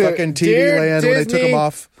fucking TV Dear Land when they took him Disney,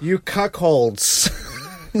 off. You cuckolds.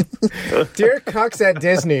 Dear cucks at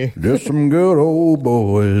Disney, Just some good old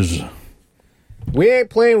boys. we ain't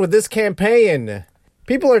playing with this campaign.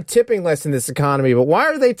 People are tipping less in this economy, but why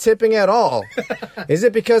are they tipping at all? Is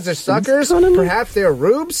it because they're suckers? Perhaps they're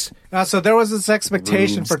rubes? So there was this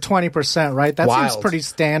expectation for 20%, right? That seems Wild. pretty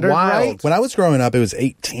standard, Wild. right? When I was growing up, it was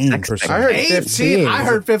 18%. I heard 18. 15. I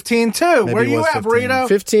heard 15 too. Maybe Where it you was at, 15. Burrito?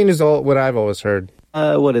 15 is all what I've always heard.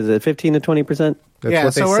 What is it? 15 to 20%? That's Yeah,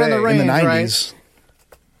 what they so we're in say. the range. in the Right. 90s.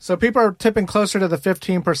 So people are tipping closer to the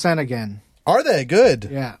 15% again. Are they? Good.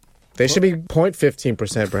 Yeah. They should be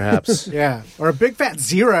 0.15% perhaps. Yeah. Or a big fat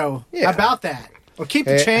zero. Yeah. How about that? Or keep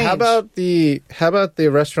the Hey, change. how about the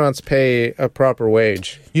restaurants pay a proper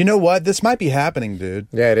wage? You know what? This might be happening, dude.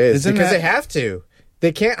 Yeah, it is. Isn't because that- they have to.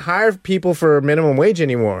 they can't hire people for minimum wage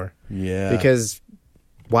anymore. Yeah. Because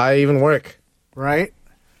why even work? Right?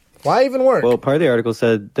 Why even work? Well, part of the article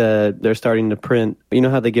said that they're starting to print. You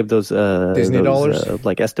know how they give those Disney dollars,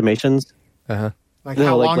 like estimations. Like No,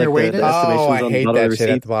 how like- long like you're the- waiting? the- oh, estimations I on the hate bottom of that the shit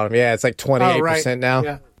at receipt. the bottom. Yeah, it's like 28% now.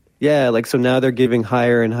 Yeah. Yeah, like so now they're giving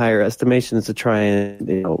higher and higher estimations to try and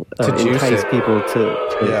juice entice it. people to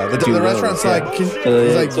Yeah, the do restaurant's loans, like, can, so,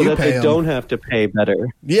 it's like so you that pay they 'em. don't have to pay better.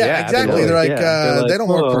 Yeah, Yeah, exactly. absolutely. They're like, Yeah, they're like, they don't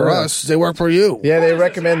work for oh, us. They work for you. Yeah, they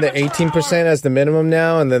recommend the 18% as the minimum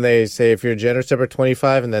now, and then they say if you're generous, tip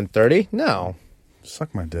 25 and then 30. No.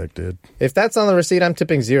 Suck my dick, dude. If that's on the receipt, I'm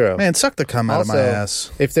tipping 0. Man, suck the cum out of my Also,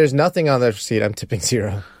 ass. If there's nothing on the receipt, I'm tipping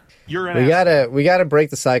 0. You're an We gotta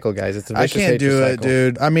break the cycle, guys. It's a I vicious can't hatred do it, cycle.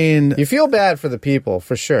 dude. I mean, You feel bad for the people,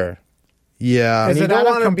 for sure. yeah. Is you it don't out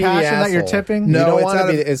of wanna be the compassion that you're asshole. tipping? No, You don't it's want out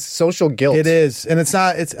to be. of- It's social guilt. It is. And it's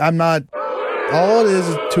not, I'm not, all it is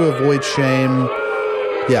to avoid shame.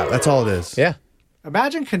 Yeah, that's all it is. Yeah.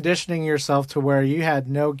 Imagine conditioning yourself to where you had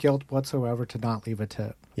no guilt whatsoever to not leave a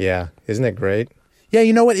tip. Yeah. Isn't it great? Yeah,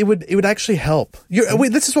 you know what? It would actually help.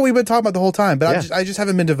 This is what we've been talking about the whole time, but Yeah. I just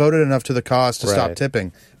haven't been devoted enough to the cause to stop Right.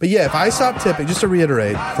 tipping. But yeah, if I stop tipping, just to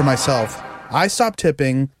reiterate for myself, I stop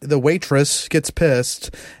tipping, the waitress gets pissed,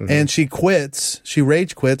 and she quits. She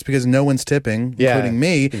rage quits because no one's tipping, Yeah, including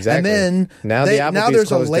me. exactly. And then Now now the Applebee's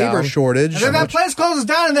there's a closed labor down. shortage. And then that place closes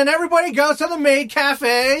down, and then everybody goes to the Maid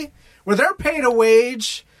Cafe, where they're paid a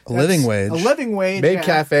wage. A living wage. A living wage. Maid yeah.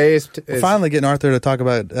 Cafe is Finally getting Arthur to talk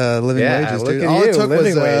about living yeah, wages, look dude. at All you, it took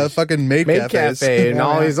living was wage. fucking Maid Maid cafes. Cafe, and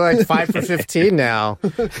all he's like 5 for 15 now.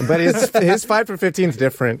 But his 5 for 15 is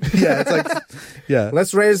different. Yeah, it's like, yeah.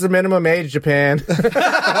 Let's raise the minimum age, Japan. 5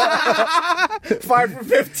 for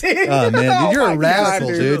 15. Oh man, dude, you're my a radical,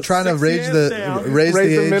 God, dude. Trying to raise the Raise the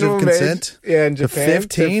age of minimum consent. age, yeah, in to Japan,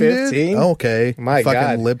 15, to 15? dude. Okay, My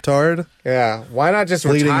fucking God. libtard. Yeah, why not just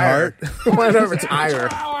Bleeding retire? Why not retire?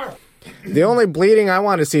 Power! The only bleeding I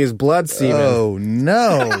want to see is blood semen. Oh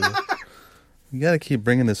no! You gotta keep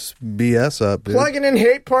bringing this BS up, dude. Plugging in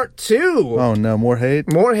hate part 2. Oh no, more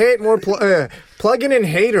hate. More hate, more plugging in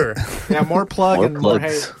hater. Yeah, more plug More and more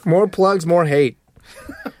plugs. hate. More plugs, more hate.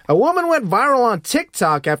 A woman went viral on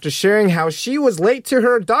TikTok after sharing how she was late to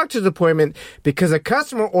her doctor's appointment because a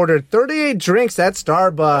customer ordered 38 drinks at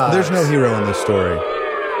Starbucks. There's no hero in this story.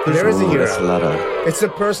 There is a hero. That's a lot of. It's the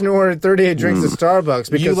person who ordered 38 drinks at Starbucks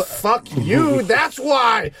because You- fuck you. That's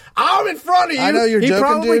why I'm in front of you. I know you're he joking,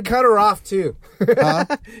 probably dude. cut her off too.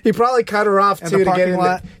 He probably cut her off In too the to get parking in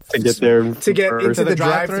lot. To get there to get first. into the the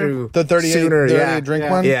drive-thru? drive-through. The 38, sooner. 38 Yeah. drink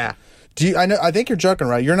Yeah. one. Yeah. Do you? I think you're joking,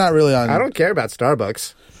 right? You're not really on. I don't care about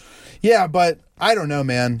Starbucks. Yeah, but I don't know,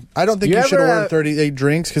 man. I don't think You you should ever, order 38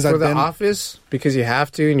 drinks because For I've the been. office because you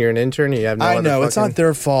have to and you're an intern and you have no I other know it's fucking- not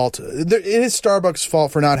their fault. It is Starbucks'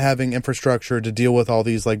 fault for not having infrastructure to deal with all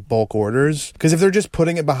these like bulk orders. Because if they're just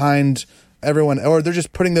putting it behind everyone, or they're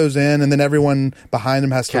just putting those in, and then everyone behind them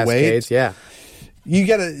has to Cascades, wait. yeah. You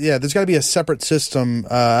gotta, there's got to be a separate system.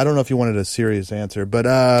 I don't know if you wanted a serious answer, but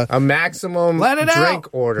A maximum Let it drink out.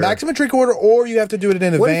 order. maximum drink order, or you have to do it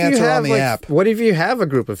in What if advance you or have on the app. What if you have a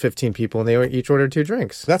group of 15 people and they each order 2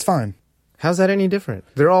 drinks? That's fine. How's that any different?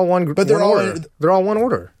 They're all one. But they're one all- order. They're all one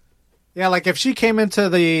order. Yeah, like if she came into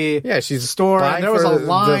the She's store buying and there was for a the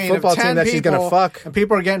line football of 10 team that people, she's gonna fuck. and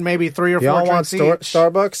people are getting maybe 3 or 4 Y'all want drinks each.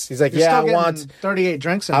 Starbucks? He's like, You're yeah, I still getting want. 38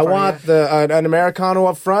 drinks in I front of want you. the an Americano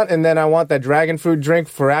up front, and then I want that dragon fruit drink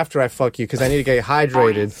for after I fuck you because I need to get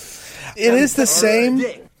hydrated. It is the same.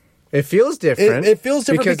 It feels different. It feels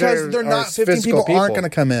different because they're are not 15 physical people aren't going to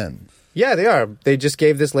come in. Yeah, they are. They just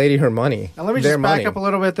gave this lady her money. Now let me Their just back money. up a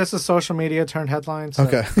little bit. This is social media turned headlines. So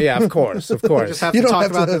Okay. Yeah, of course, of we course. just have You to don't talk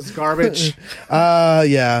have about to- this garbage.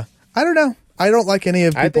 Yeah. I don't know. I don't like any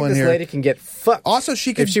of I people think in this here. lady can get fucked. Also,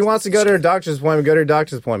 she could. If she wants to go to her doctor's appointment, go to her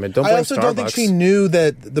doctor's appointment. Don't blame I also Starbucks. don't think she knew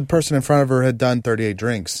that the person in front of her had done 38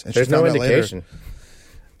 drinks. And she There's no found out later. indication.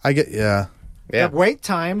 I get. Yeah. Yeah. The wait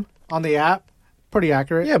time on the app, pretty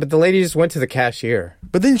accurate. Yeah, but the lady just went to the cashier.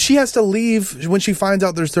 But then she has to leave when she finds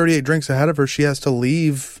out there's 38 drinks ahead of her. She has to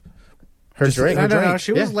leave. Her Just- drink. No, no, no. drink.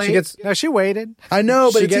 She was Yeah, late. she gets- No, she waited. I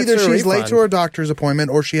know, but She it's gets either her she's late refund. to her doctor's appointment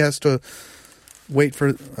or she has to wait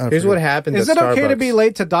for. Here's what happens. Is at it okay to Starbucks. be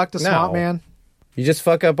late to Dr. No. Smahtman? You just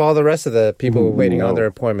fuck up all the rest of the people waiting on no. their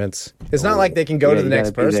appointments. It's not like they can go Yeah, to the you next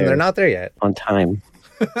gotta be person. there. They're not there yet. On time.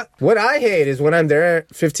 What I hate is when I'm there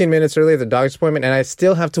 15 minutes early at the doctor's appointment and I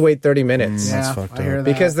still have to wait 30 minutes. That's Yeah, fucked I hear up.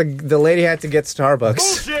 that. Because the lady had to get Starbucks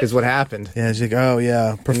Bullshit. is what happened. Yeah, she's like, oh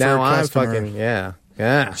yeah, And preferred now I'm customer. fucking,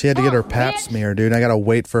 yeah. She had to get her pap smear, dude. I gotta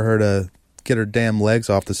wait for her to get her damn legs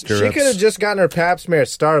off the She stirrups. could have just gotten her pap smear at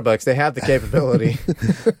Starbucks. They have the capability.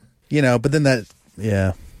 But then that,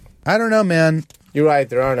 yeah. I don't know, man. You're right.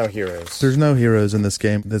 There are no heroes. There's no heroes in this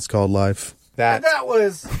game that's called life. That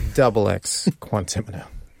was Double X Quantimino.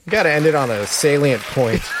 You got to end it on a salient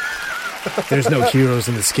point. There's no heroes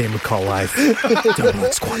in this game we call life. Double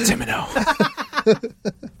X Quantimino.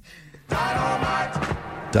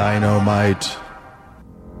 Dynamite.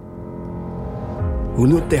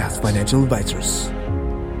 Julio Tejas Financial Advisors.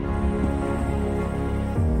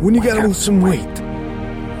 When you gotta lose some weight,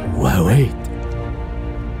 why wait?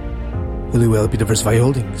 Julio LP Diversify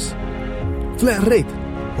Holdings. Flat rate,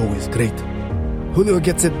 always great. Julio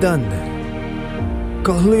gets it done.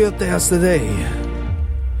 Call Julio Tejas today,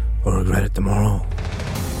 or regret it tomorrow.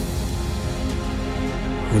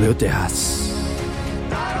 Julio Tejas.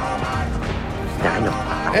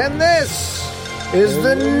 And this is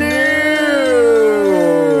the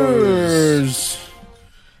news.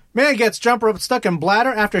 man gets jump rope stuck in bladder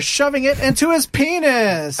after shoving it into his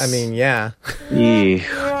penis. I mean, yeah.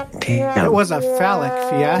 Yeah. Damn. It was a phallic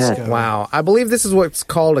fiasco. Wow. I believe this is what's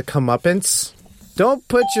called a comeuppance. Don't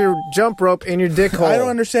put your jump rope in your dick hole. I don't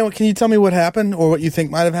understand. Can you tell me what happened or what you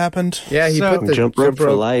think might have happened? Yeah, he So- put the Jump rope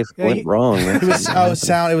for life went wrong. It was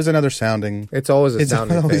sound. It was another sounding. It's always a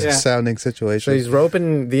sounding always thing. a Yeah. sounding So situation. he's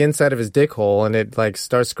roping the inside of his dick hole, and it like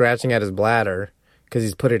starts scratching at his bladder because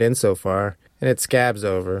he's put it in so far, and it scabs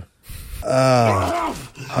over.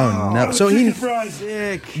 Oh no! So he.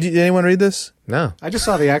 Did anyone read this? No. I just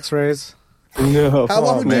saw the x-rays. No. How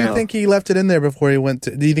long do you think he left it in there before he went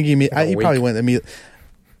to? Do you think he probably went immediately?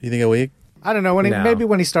 You think a week? I don't know, No. maybe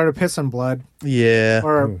when he started pissing blood. Yeah.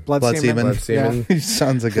 Or blood semen. Blood semen. He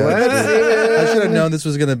sounds like a. Blood semen. I should have known this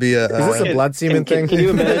was going to be a. Is this a blood semen thing? Can you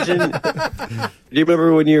imagine? Do you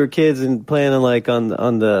remember when you were kids and playing on like on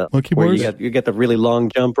the Monkey where bars? you get the really long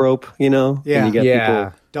jump rope, you know? Yeah. And you got Yeah.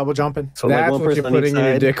 people. Double jumping. So like That's one what person you're on each putting in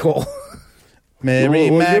your side, dick hole. Mary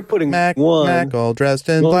Well, Mac, you're putting Mac, one- Mac, all dressed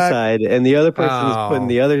in one black. side, and the other person is Oh. putting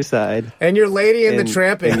the other side. And your lady in and, the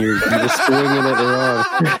tramping. and you're just swinging it around.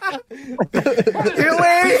 Your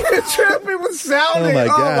lady in the tramping was sounding. Oh my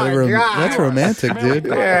god, God. that's romantic, dude.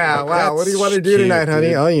 Yeah, wow. What do you want to do That's tonight, cute, honey?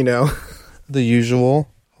 dude. Oh, you know. The usual.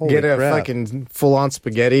 Holy Get a crap. fucking full-on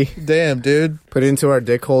spaghetti, Damn, dude. put it into our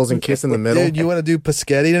dick holes and kiss in the middle. Dude, you want to do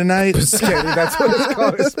Pasghetti tonight? Pasghetti, that's what it's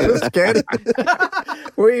called. It's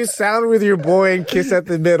Pasghetti. Where you sound with your boy and kiss at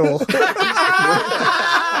the middle.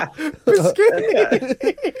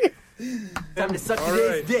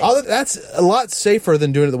 That's a lot safer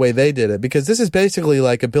than doing it the way they did it, because this is basically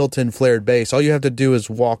like a built-in flared bass. All you have to do is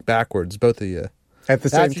walk backwards, both of you. At the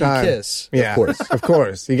same After you time. kiss, of Yeah, course. Of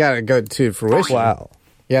course. You got to go to fruition. Wow.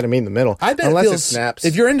 You got to meet in the middle. I bet Unless it feels, it snaps.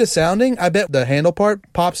 If you're into sounding, I bet the handle part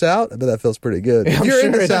pops out. I bet that feels pretty good. If I'm you're sure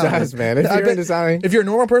into it sounding, does, man. If I you're bet into sounding. if you're a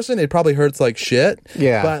normal person, it probably hurts like shit.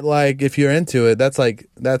 Yeah. But like if you're into it, that's like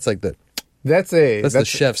That's the the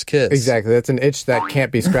chef's kiss. Exactly. That's an itch that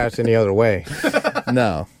can't be scratched any other way.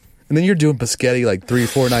 No. And then you're doing Pasghetti like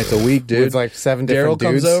 3-4 nights a week, dude. With like 7 Daryl different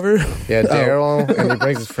dudes. comes over. Yeah, Daryl, and he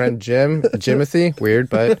brings his friend Jimothy. Weird,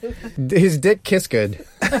 but his dick kiss good.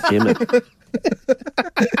 Damn it.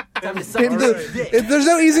 There's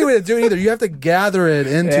no easy way to do it either. You have to gather it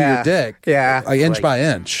into Yeah. your dick. Yeah. Like inch by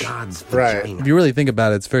inch. Right. If you really think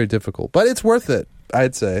about it, it's very difficult. But it's worth it,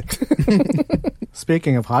 I'd say.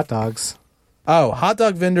 Speaking of hot dogs. Oh, hot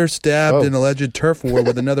dog vendor stabbed in alleged turf war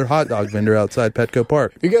with another hot dog vendor outside Petco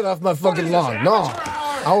Park. You get off my fucking lawn. No.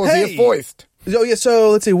 I will Hey! be foist. Oh, yeah,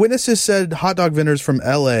 so let's see. Witnesses said hot dog vendors from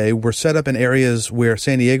L.A. were set up in areas where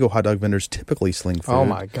San Diego hot dog vendors typically sling food. Oh,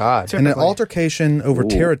 my God. And an altercation over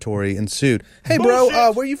territory ensued. Hey,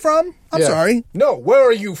 bro, where you from? I'm Yeah. sorry. No, where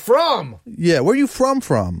are you from? Yeah, where you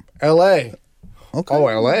from? L.A. Okay. Oh,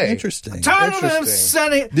 LA. Interesting. Tired of them Interesting.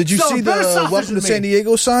 sending. Did you selling see better the sausage Welcome to than San me.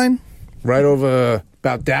 Diego sign? Right over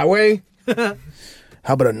about that way. How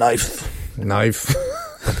about a knife? Knife.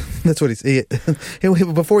 That's what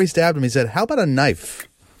before he stabbed him, he said, how about a knife?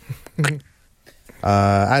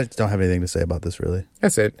 I don't have anything to say about this, really.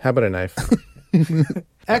 That's it. How about a knife?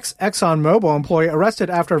 Ex-ExxonMobil employee arrested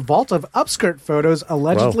after vault of upskirt photos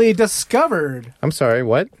allegedly discovered. I'm sorry,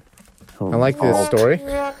 what? I like this story.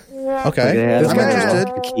 Okay. They had I'm guy had-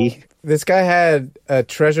 interested. the key. This guy had a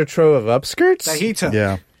treasure trove of upskirts? That he took.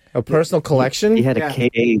 Yeah. A personal collection? He had Yeah. a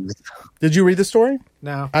caves. Did you read the story?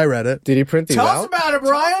 No. I read it. Did he print these Tell us out? about it,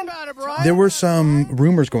 Brian. There were some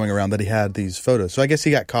rumors going around that he had these photos. So I guess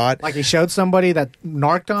he got caught. Like he showed somebody that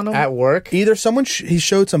narked on him. At work? Either someone he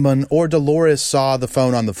showed someone, or Dolores saw the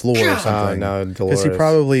phone on the floor or something. no, Because he Dolores.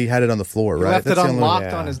 probably had it on the floor, He right? left it the only- unlocked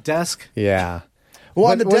yeah. on his desk. Yeah. Well,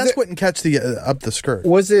 But the was desk it- wouldn't catch the up the skirt.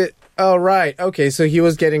 Was it Oh, right. Okay, so he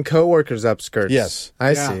was getting coworkers upskirts. Yes.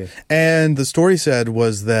 I Yeah. see. And the story said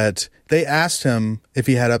was that they asked him if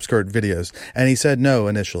he had upskirt videos, and he said no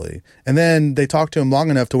initially. And then they talked to him long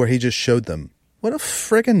enough to where he just showed them. What a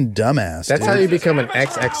freaking dumbass. That's dude. how you become an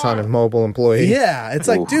ex-Exxon and Mobil employee. Yeah, it's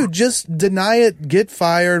like, dude, just deny it, get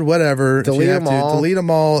fired, whatever. Delete them all. Delete them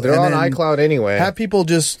all. They're and on then iCloud anyway. Have people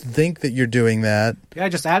just think that you're doing that. Yeah,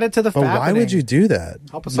 just add it to the But why would you do that?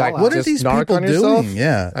 Help us Like, all out. What are Just these narc people on yourself? doing?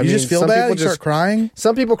 Yeah. I You mean, just feel some bad? people You start just- crying?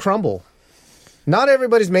 Some people crumble. Not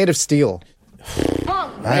everybody's made of steel. I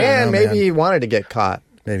don't And know, maybe man. he wanted to get caught.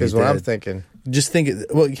 Maybe is he what I'm did. thinking. Just think,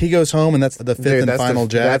 well, he goes home and that's the fifth and that's final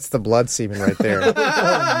jack. That's the blood semen right there.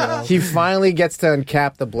 He finally gets to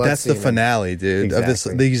uncap the blood That's the semen. finale, dude, of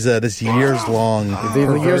Exactly. this years long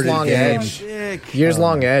years long edge. Years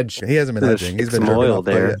long edge. He hasn't been edging. He's been some jerking oil off,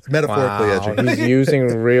 there. metaphorically edging. He's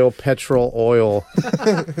using real petrol oil.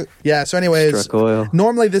 Yeah. So, anyways, Struck oil.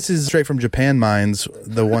 normally this is straight from Japan mines,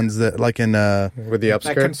 the ones that like in With the That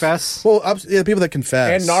upskirts. confess. well, yeah, people that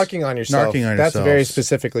confess And narking on yourself. Narking on That's yourselves. very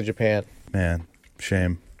specifically Japan. Man,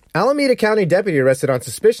 shame. Alameda County deputy arrested on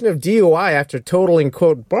suspicion of DUI after totaling,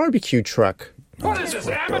 quote, barbecue truck. What is this,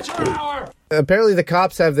 amateur hour? Apparently the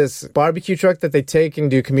cops have this barbecue truck that they take and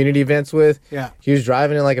do community events with. Yeah. He was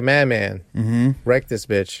driving it like a madman. Mm-hmm. Wrecked this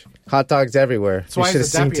bitch. Hot dogs everywhere. That's why You he's a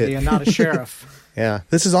should have seen deputy it. and not a sheriff. Yeah.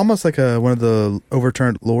 This is almost like one of the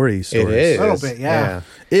overturned lorry stories. It is. A little bit, yeah.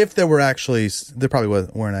 If there were actually, there probably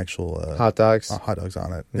weren't actual Hot dogs. hot dogs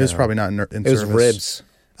on it. It was probably not in It was service. ribs.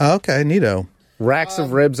 Oh, okay, neato. Racks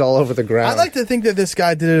of ribs all over the ground. I'd like to think that this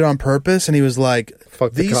guy did it on purpose, and he was like,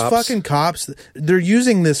 Fuck the "These cops." fucking cops, they're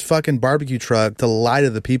using this fucking barbecue truck to lie to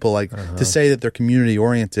the people, like to say that they're community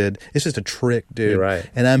oriented. It's just a trick, dude. You're right.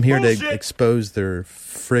 And I'm here Bullshit. to expose their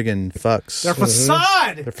friggin' fucks, Their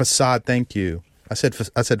facade. their facade. Thank you. I said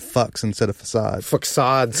fucks instead of facade.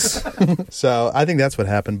 Facades. So I think that's what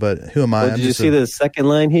happened. But who am I? Well, did you see the second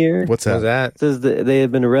line here? What's What was that? that? It says that they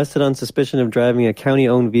have been arrested on suspicion of driving a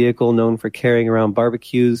county-owned vehicle known for carrying around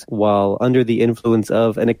barbecues while under the influence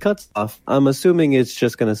of, and it cuts off. I'm assuming it's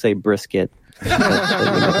just going to say brisket.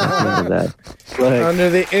 That. Like, Under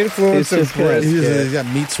the influence It's of just good. He's brisket. got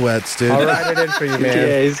meat sweats, dude. I'll write it in for you, man.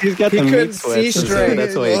 yeah, he's got He the couldn't meat sweats. see and so straight.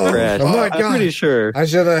 that's why he crashed. Oh my I'm God. pretty sure. I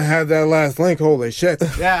should have had that last link. Holy shit.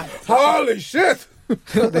 Yeah. Holy shit.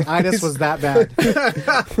 The itis was that bad.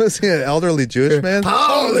 Was he an elderly Jewish man?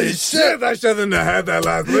 Holy shit. I shouldn't have had that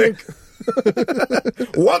last link.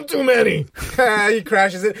 One too many. He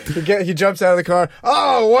crashes it. He jumps out of the car.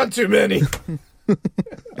 Oh, one too many.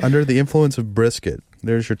 Under the influence of brisket.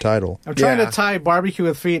 There's your title. I'm trying Yeah. to tie barbecue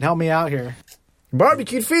with feet. Help me out here.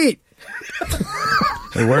 Barbecued feet.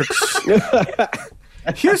 It works.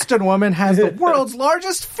 Houston woman has the world's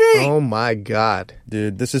largest feet. Oh my God.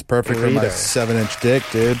 Dude, this is perfect for my Burrito. 7-inch dick,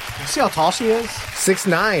 dude. See how tall she is?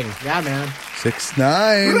 6'9". Yeah, man.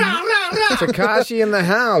 6'9". Takashi in the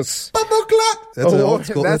house. That's an old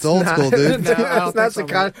school. That's old school, dude. No, I That's don't not think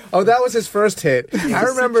so, Takashi. Oh, that was his first hit. I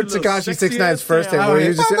remember Takashi 6'9's first hit where he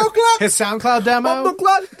was just His SoundCloud demo.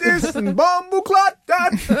 Bumbleclot this and bumbleclot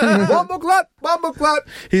that. Bumbleclot.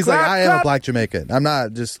 He's like, clap, I am clap. a black Jamaican. I'm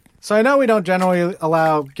not just. So I know we don't generally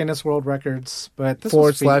allow Guinness World Records, but this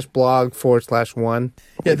was feet. /blog/1.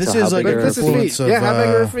 Yeah, this So how is like big an are her feet? influence of Yeah, how big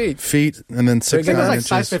are her feet? Feet, and then 6 Big enough? It was like inches.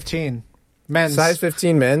 size 15. Men's. Size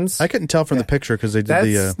 15 men's. I couldn't tell from the picture because they did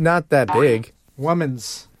That's not that big.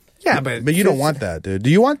 Woman's. Yeah, but But you don't want that, dude.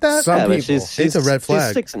 Do you want that? Some Yeah, but people. It's a red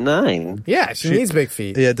flag. She's 6'9". Yeah, she needs big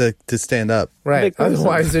feet. Yeah, to stand up. Right. Big person.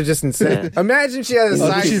 Otherwise, they're just insane. Yeah. Imagine she has a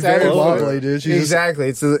size she's 7 very foot. wobbly, dude. She's just- Exactly.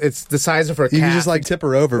 It's the size of her calf. You can just like tip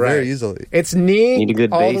her over very Right. easily. It's knee Need a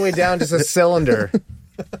good all base. the way down to a cylinder.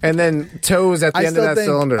 And then toes at the end of that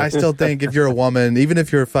cylinder. I still think if you're a woman, even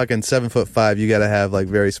if you're fucking 7'5", you got to have like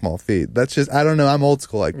very small feet. That's just, I don't know. I'm old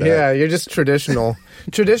school like that. Yeah, you're just traditional.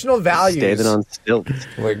 Traditional values. Standing on stilts.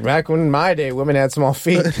 Like back in my day, women had small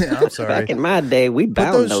feet. I'm sorry. Back in my day, we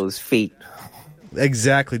bound those- those feet.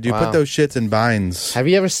 Exactly, dude. Wow. Put those shits in binds. Have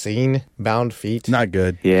you ever seen bound feet? Not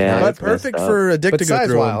good. Yeah, but it's messed perfect up. for a dick But to go size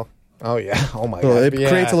through. 'em. while. Oh yeah. Oh my Well, god. it Yeah.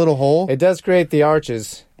 creates a little hole. It does create the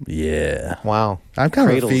arches. Yeah. Wow. I'm kind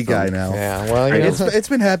of a Cradles feet guy them. now. Yeah. Well, you know, It's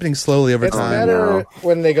been happening slowly over it's time. better now.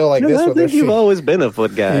 when they go like this I with their think you've feet. always been a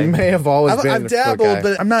foot guy. You may have always been. I've a foot dabbled, guy.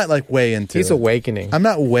 but I'm not like way into he's it. awakening. I'm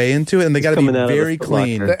not way into it, and they got to be coming out of the very Foot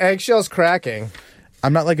clean. Locker. The eggshell's cracking.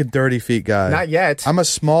 I'm not like a dirty feet guy. Not yet. I'm a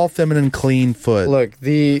small, feminine, clean foot. Look,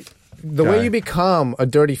 the Guy. way you become a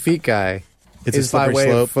dirty feet guy It's a is by slippery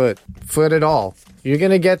way slope. of foot at all. You're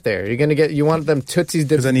gonna get there. You want them tootsies dipped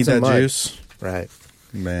Because I need in some that mud. juice. Right.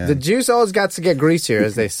 Man. The juice always got to get greasier,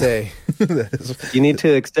 as they say. You need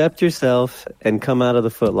to accept yourself and come out of the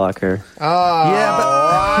Foot Locker. Oh, Yeah,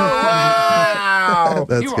 wow.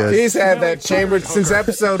 That's good. He's had that chambered since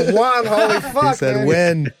episode 1. Holy fuck, He said, man.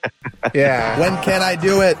 when? Yeah. When can I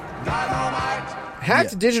do it?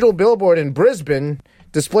 Hacked digital billboard in Brisbane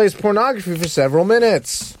displays pornography for several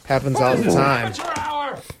minutes. Happens all the time.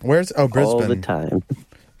 Where's Brisbane? All the time.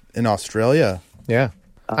 In Australia. Yeah.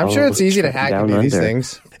 I'm sure it's easy to hack and do these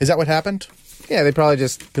things. Is that what happened? Yeah, they probably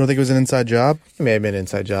just... You don't think it was an inside job? It may have been an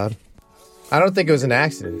inside job. I don't think it was an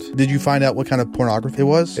accident. Did you find out what kind of pornography it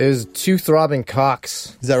was? It was 2 throbbing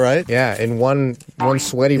cocks. Is that right? Yeah, in one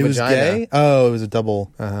sweaty It was vagina. gay? Oh, it was a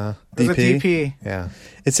double Uh-huh. It was a DP. Yeah.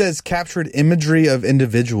 It says captured imagery of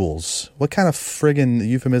individuals. What kind of friggin'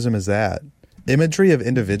 euphemism is that? Imagery of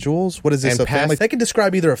individuals? What is this? And A family? They can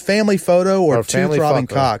describe either a family photo or 2 family throbbing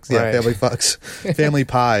fucker. cocks. Yeah, Right. family fucks. Family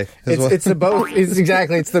pie. It's the both. It's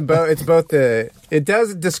exactly. It's the both. It's both the. It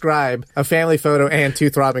does describe a family photo and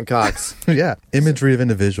 2 throbbing cocks. Yeah, imagery of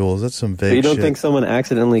individuals. That's some vague You don't shit. think someone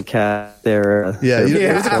accidentally cast their... Yeah, was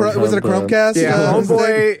it a Chromecast? Yeah, What was the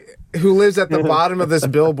thing? homeboy who lives at the bottom of this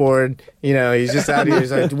billboard. You know, he's just out here.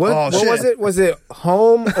 He's like, what shit. was it? Was it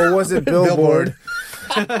home or was it billboard?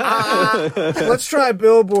 Let's try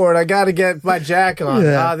billboard. I got to get my jack on.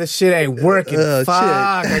 Yeah. This shit ain't working. Shit.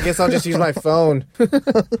 Fuck. I guess I'll just use my phone.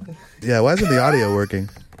 Yeah, why isn't the audio working?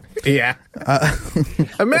 Yeah.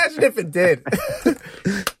 Imagine if it did.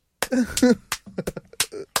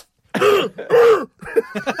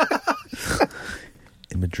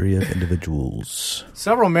 Imagery of individuals.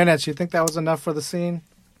 Several minutes. You think that was enough for the scene?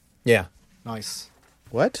 Yeah. Nice.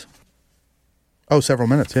 What? Oh, several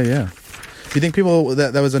minutes. Yeah, yeah. Do you think people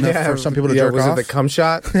that was enough for some people to jerk was off? it the cum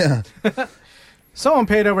shot? Yeah. Someone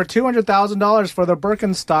paid over $200,000 for the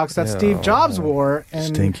Birkenstocks that Steve Jobs wore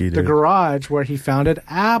in Stinky, the dude. garage where he founded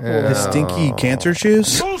Apple. His stinky cancer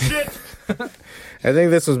shoes? Bullshit! I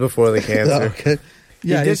think this was before the cancer. Okay.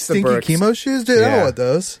 Yeah, his ditched the stinky Birks. chemo shoes? Dude, I don't Yeah. want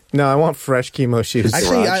those. No, I want fresh chemo shoes.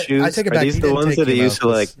 Actually, Garage shoes? I take it Are back. these He the didn't ones take that he chemo, used to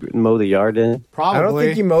like mow the yard in? Probably. I don't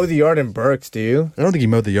think you mow the yard in Berks, do you? I don't think he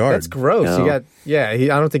mowed the yard. That's gross. No. You got I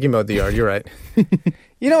don't think he mowed the yard. You're right.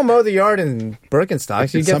 You don't mow the yard in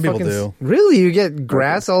Birkenstocks. You get Some people fucking, do. Really? You get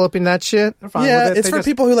grass all up in that shit? They're fine Yeah, with it. it's They for just-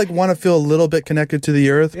 people who like want to feel a little bit connected to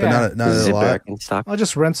the earth, Yeah. but not a Zip lot. Birkenstock. I'll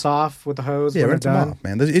just rinse off with the hose Yeah, when rinse they're them done. off,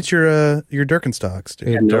 man. It's your Birkenstocks, dude.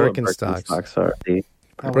 Your I know what Birkenstocks. Birkenstocks are.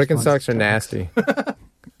 That was fun. Birkenstocks are nasty.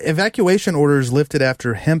 Evacuation orders lifted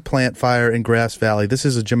after hemp plant fire in Grass Valley. This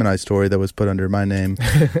is a Gemini story that was put under my name.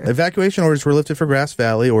 Evacuation orders were lifted for Grass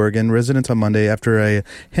Valley, Oregon residents on Monday after a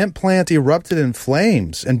hemp plant erupted in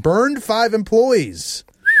flames and burned 5 employees.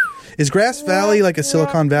 Is Grass Valley like a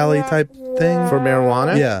Silicon Valley type thing? For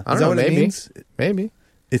marijuana? Yeah. I don't Is that know, what it maybe. means? Maybe.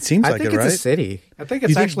 It seems I like think it, it's right? a city. I think You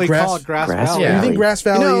it's think actually Grass- called Grass Grass Valley. Yeah. You think Grass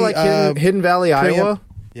Valley? You know, like Hidden Valley, Iowa?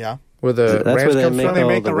 Yeah. Where the That's ranch where they comes make from? They all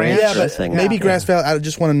make the the ranch ranch. Yeah, but dressing. maybe Grass Valley. I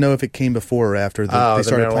just want to know if it came before or after they the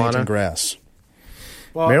started marijuana? planting grass.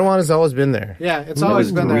 Well, Marijuana's always been there. yeah, it's It always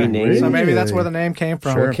was been there. renamed. So maybe that's Really? where the name came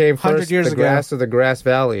from. What came 100 first, years the ago. grass or the Grass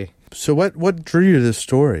Valley? So what drew you to this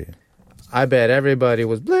story? I bet everybody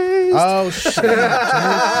was blazed. Oh shit!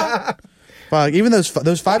 Fuck! Even those 5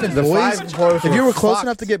 employees. The 5 employees If you were close fucked.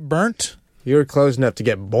 enough to get burnt, You were close enough to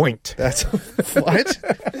get boinked. that's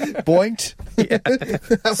what boinked.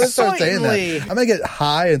 I'm gonna start saying that. I'm gonna get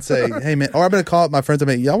high and say, "Hey man," or I'm gonna call up my friends and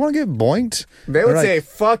be, "Y'all want to get boinked?" They would They're say,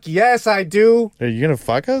 fuck yes, I do. "Are you gonna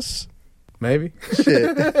fuck us?" Maybe.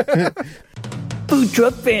 Shit. Food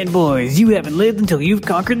truck fanboys, you haven't lived until you've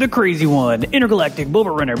conquered the crazy one. Intergalactic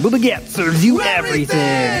Boba Runner Boobagat serves you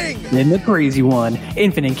everything. Then the crazy one.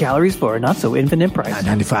 Infinite calories for a not so infinite price.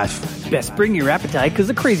 95. Best bring your appetite because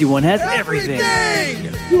the crazy one has everything.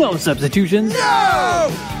 No substitutions.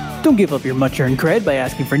 No! Don't give up your much-earned cred by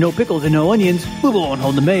asking for no pickles and no onions. Booba won't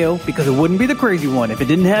hold the mayo because it wouldn't be the crazy one if it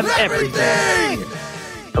didn't have everything.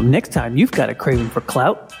 So next time you've got a craving for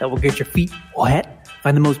clout that will get your feet wet,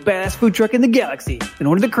 find the most badass food truck in the galaxy and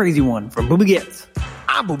order the crazy one from Booba Gets.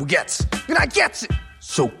 I'm Booba Gets, and I gets it.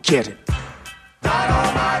 So get it.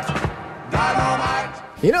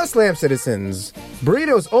 You know, Slam Citizens,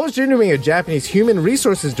 Burrito's always dreamed of being a Japanese human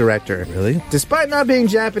resources director. Really? Despite not being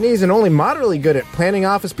Japanese and only moderately good at planning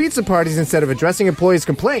office pizza parties instead of addressing employees'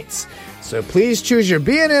 complaints. So please choose your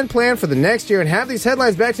BNN plan for the next year and have these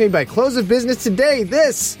headlines back to me by close of business today.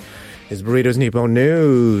 This is Burrito's Nippon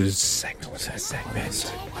News. Segment. Within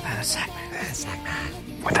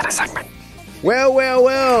a segment. Well.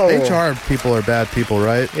 HR people are bad people,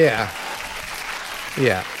 right? Yeah.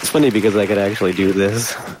 It's funny because I could actually do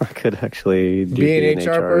this. I could actually Be an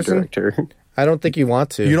HR person? director. I don't think you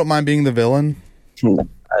want to. You don't mind being the villain?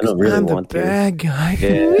 I don't really I'm want the to. bad guy.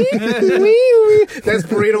 Yeah. That's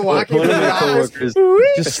Burrito walking One into of the my office.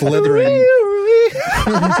 coworkers, Just slithering.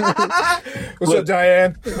 What's up,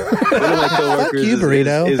 Diane? one of my coworkers you,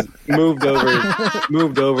 Burrito. is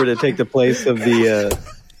moved over to take the place of the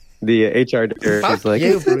HR director. He's like,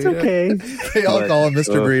 you, it's Burrito." okay. They all But- call him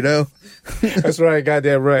Mr. Burrito. That's right,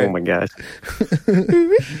 goddamn right. Oh my gosh.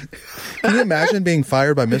 Can you imagine being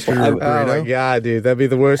fired by Mr. Oh Burrito? my god, dude, that'd be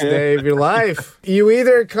the worst day of your life. You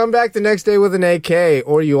either come back the next day with an AK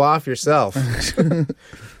or you off yourself.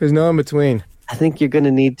 There's no in between. I think you're going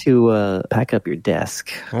to need to pack up your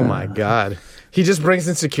desk. Oh my god. He just brings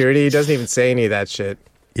in security. He doesn't even say any of that shit.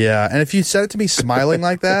 Yeah, and if you said it to me smiling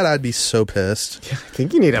like that, I'd be so pissed. I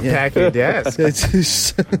think you need to pack your desk. It's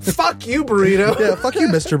just- Fuck you, Burrito. yeah, fuck you,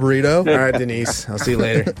 Mr. Burrito. All right, Denise. I'll see you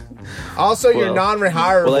later. Also, you're Well,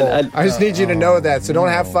 non-rehirable. well, I just need you to know that, so don't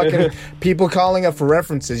have fucking people calling up for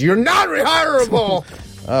references. You're non-rehirable.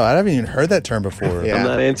 Oh, I haven't even heard that term before. Yeah. I'm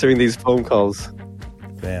not answering these phone calls.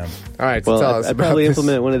 Damn. All right, so Well, tell us I'd about probably this.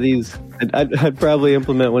 implement one of these. I'd probably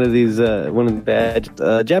implement one of these. One of the badge.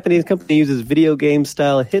 Japanese company uses video game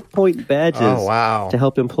style hit point badges. Oh, wow. To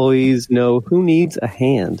help employees know who needs a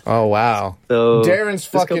hand. Oh, wow. So Darren's this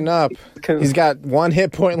fucking company- up. He's got one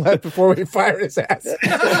hit point left before we fire his ass.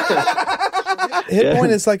 Hit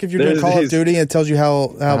point is like if you're doing There's Call of these- Duty and it tells you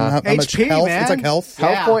how much HP, health. man. It's like health.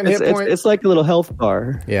 Yeah. Health point, hit point. It's like a little health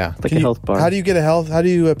bar. Yeah. It's like a health bar. How do you get a health? How do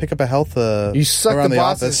you pick up a health? You suck around the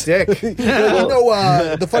boss's office? dick.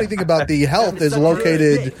 The funny thing about the health is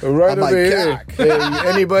located Right on my over here. cock. Hey,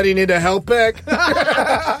 anybody need a help pack?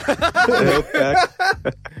 Health pack?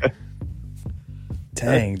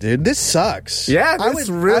 Dang, dude, this sucks. Yeah, I this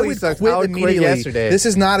would, really I would sucks. Quit I would quit immediately. yesterday. This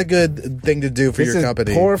is not a good thing to do for This your is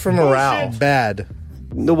company. poor for morale. Bad.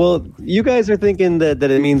 No, well, you guys are thinking that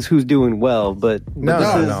it means who's doing well, but No,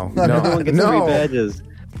 this is- no. everyone gets No. three badges.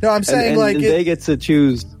 No, I'm saying and like they get to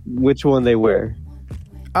choose which one they wear.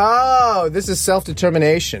 Oh, this is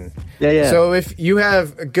self-determination. Yeah. So if you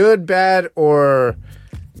have a good, bad, or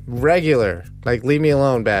regular, like leave me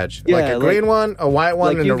alone badge, like Yeah, a green like- one, a white one,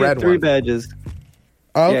 Like and you a get red three one. badges.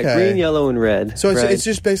 okay, Yeah, green, yellow, and red. so it's, right? it's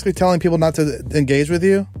just basically telling people not to engage with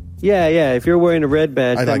you. Yeah. If you're wearing a red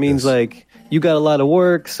badge, I that like means this. like you got a lot of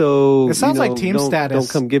work. So It sounds like team don't, status. Don't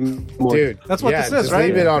come give me more. Dude, That's what yeah, this is, just right?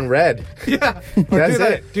 leave it on red. Yeah. That's do,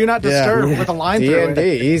 it. do not Yeah. disturb with a line through D&D,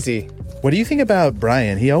 it. easy. What do you think about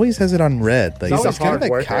Brian? He always has it on red. Like, He's a he's kind of hard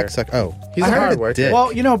like worker. cocksucker. Oh, He's I a heard hard worker. dick.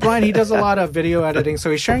 Well, Brian, he does a lot of video editing,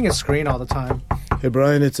 so he's sharing his screen all the time. Hey,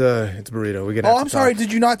 Brian, it's Burrito. We're gonna. Oh, I'm sorry.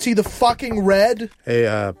 Did you not see the fucking red? Hey,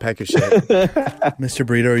 pack your shit. Mr.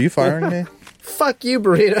 Burrito, are you firing me? Fuck you,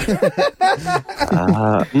 Burrito.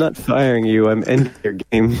 I'm not firing you. I'm ending your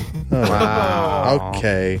game. Wow.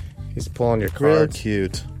 Okay. He's pulling your Real cards.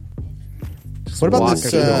 cute. What about Walking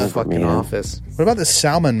this? through the fucking man. office. What about this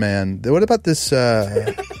salmon man? What about this?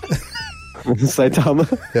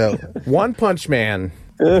 Saitama. Yeah. One Punch Man.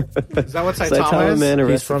 Is that what Saitama Saitama is? man He's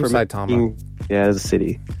arrested from for Saitama. making, yeah, it's a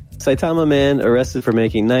city. Saitama man arrested for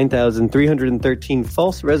making 9,313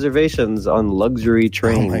 false reservations on luxury Oh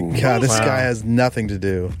trains. my god, this Wow. guy has nothing to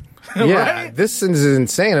do. Yeah, this is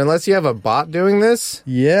insane. Unless you have a bot doing this,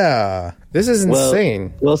 Yeah. this is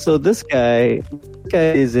insane. Well, so this guy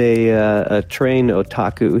is a train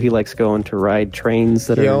otaku. He likes going to ride trains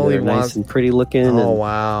that He are only that are nice wants- and pretty looking. Oh and-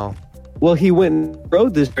 wow. Well, he went and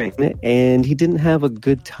rode this train, and he didn't have a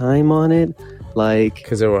good time on it. Like,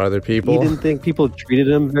 Because there were other he people. didn't think people treated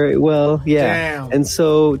him very well. Yeah. Damn. And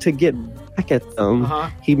so to get back at them,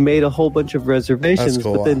 he made a whole bunch of reservations, That's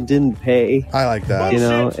cool. but then didn't pay. I like that. You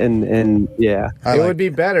know, and yeah. I It like would be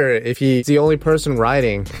better if he's the only person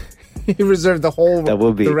riding. He reserved the whole, That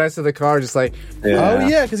would be- the rest of the car, just like, Oh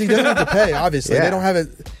yeah, because he doesn't have to pay. Obviously, Yeah. they don't have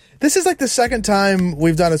it. This is like the second time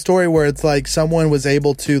we've done a story where it's like someone was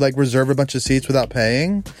able to like reserve a bunch of seats without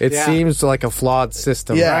paying. it Yeah. seems like a flawed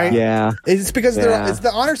system, Yeah. right? Yeah. It's because Yeah. it's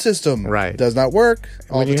the honor system. Right. Does not work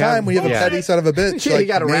all When the you time. have- when you have yeah. a petty son of a bitch. Yeah, like you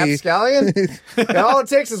got a me. rapscallion. And all it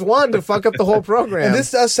takes is one to fuck up the whole program. And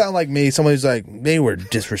this does sound like me. Someone who's like, they were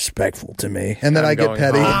disrespectful to me, and then I'm I get going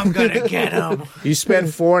petty. home. I'm gonna get him. You spend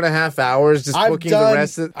 4.5 hours just I've booking done. the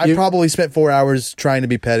rest of. I probably spent 4 hours trying to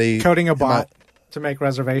be petty. Coding a Am I- bot to make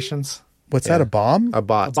reservations. What's that? A bomb? a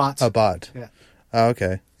bot. A bot. A bot. Yeah. Oh,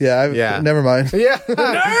 okay. Yeah. Yeah. Never mind. Yeah,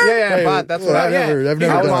 yeah, bot. That's what I've I never I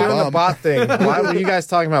done was a doing the bomb. bot thing. Why were you guys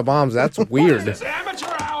talking about bombs? That's weird. It's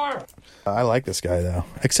amateur hour. I like this guy though.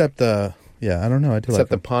 Except the. Yeah, I don't know. I do Except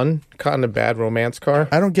the like him. pun. Caught in a bad romance car.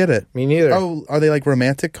 I don't get it. Me neither. Oh, are they like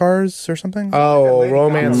romantic cars or something? Oh, Lady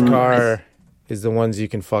romance car is the ones you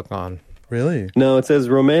can fuck on. Really? No, it says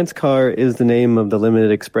Romance Car is the name of the limited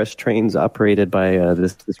express trains operated by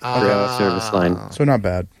this rail service line. So not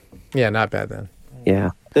bad. Yeah, not bad then.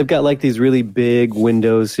 Yeah. They've got like these really big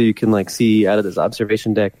windows so you can like see out of this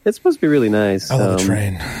observation deck. It's supposed to be really nice. I love a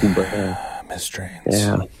train. But, Miss trains.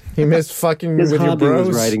 yeah. You missed fucking His with your hobby bros.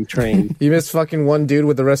 was riding train. You missed fucking one dude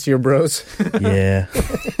with the rest of your bros. Yeah.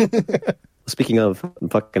 Speaking of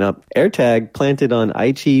fucking up, AirTag planted on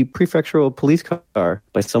Aichi prefectural police car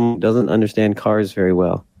by someone who doesn't understand cars very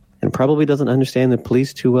well. And probably doesn't understand the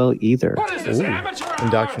police too well either. What is this, amateur hour?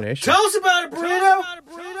 Indoctrination. Tell us about it, Burrito!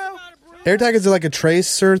 AirTag is like a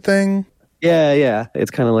tracer thing. Yeah.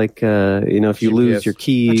 It's kind of like, if you lose GPS. your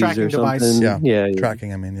keys tracking or device. something. Yeah. Yeah.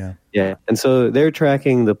 Tracking, I mean, yeah. Yeah. And so they're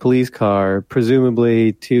tracking the police car,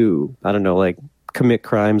 presumably to, I don't know, like commit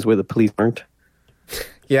crimes where the police aren't.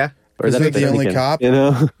 Yeah. Or Is that's he what the they're only thinking, cop? You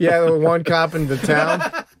know? Yeah, the one cop in the town.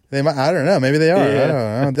 They might, I don't know. Maybe they are. Yeah. I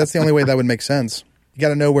don't know. That's the only way that would make sense. You got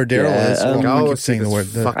to know where Daryl Yeah, is. I don't Well, I we will keep see saying the word.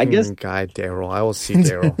 this fucking I guess- guy, Daryl. I will see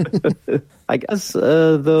Daryl. I guess,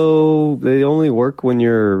 though, they only work when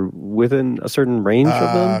you're within a certain range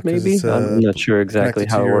of them, 'cause maybe? it's, I'm not sure exactly connected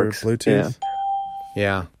to how it your works. Bluetooth.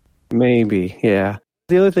 Yeah. Maybe, yeah.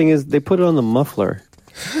 The other thing is they put it on the muffler.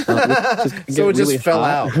 So it just fell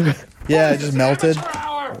out. Yeah, it just melted.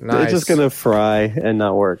 Nice. It's just going to fry and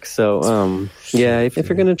not work. So, if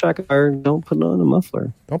you're going to track a car, don't put it on a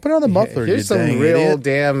muffler. Don't put it on the muffler, you Here's some dang real idiot.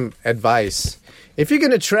 damn advice. If you're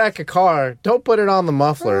going to track a car, don't put it on the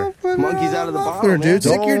muffler. Monkey's out of the Muffler, dude.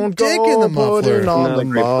 Stick your Don't dick go in the put it muffler. on the Another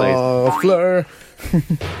great muffler.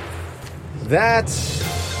 That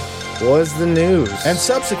was the news. And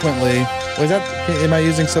subsequently, am I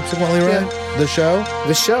using subsequently right? Yeah. The show?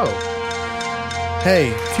 The show. Hey,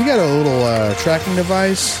 if you got a little tracking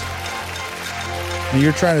device and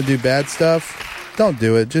you're trying to do bad stuff, don't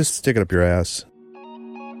do it. Just stick it up your ass.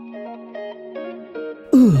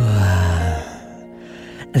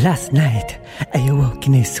 Last night, I awoke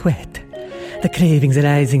in a sweat, the cravings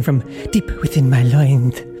arising from deep within my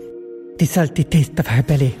loins. The salty taste of her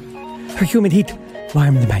belly, her humid heat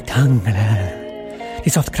warmed my tongue. The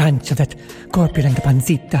soft crunch of that corpulent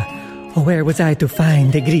pancita. Oh, where was I to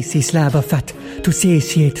find a greasy slab of fat to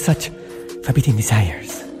satiate such forbidden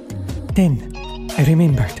desires? Then I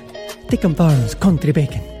remembered Thickum Farms country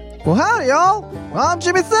bacon. Well, howdy, y'all. I'm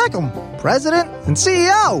Jimmy Thickum, President and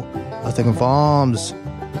CEO of Thickum Farms.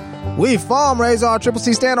 We farm raise our Triple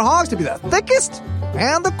C standard hogs to be the thickest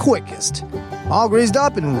and the quickest, all greased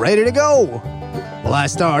up and ready to go. Well, I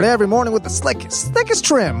start every morning with the slickest, thickest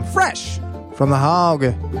trim, fresh from the hog.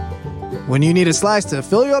 When you need a slice to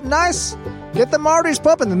fill you up nice, get them arteries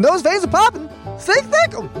pumping and those veins are popping. Think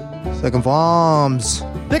Thickum. Thickum Farms.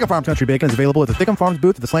 Thickum Farms Country Bacon is available at the Thickum Farms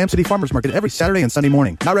booth at the Slam City Farmers Market every Saturday and Sunday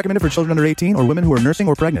morning. Not recommended for children under 18 or women who are nursing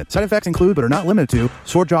or pregnant. Side effects include, but are not limited to,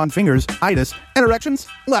 sore jaw and fingers, itis, and erections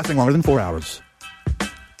lasting longer than 4 hours.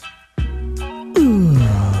 Ooh,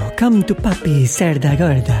 come to Papi Cerda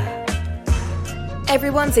Gorda.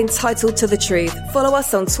 Everyone's entitled to the truth. Follow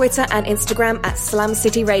us on Twitter and Instagram at Slam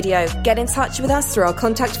City Radio. Get in touch with us through our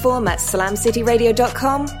contact form at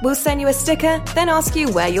slamcityradio.com. We'll send you a sticker, then ask you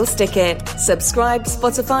where you'll stick it. Subscribe,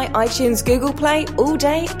 Spotify, iTunes, Google Play, all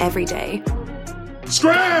day, every day.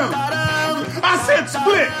 Scram! I said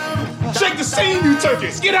split! Shake the scene, you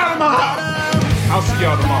turkeys! Get out of my house! I'll see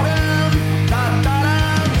y'all tomorrow.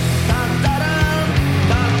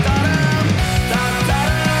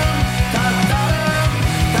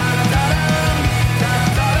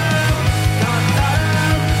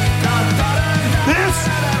 This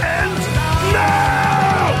ends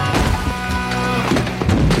now!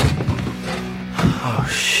 Oh,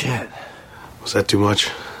 shit. Was that too much?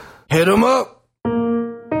 Hit him up!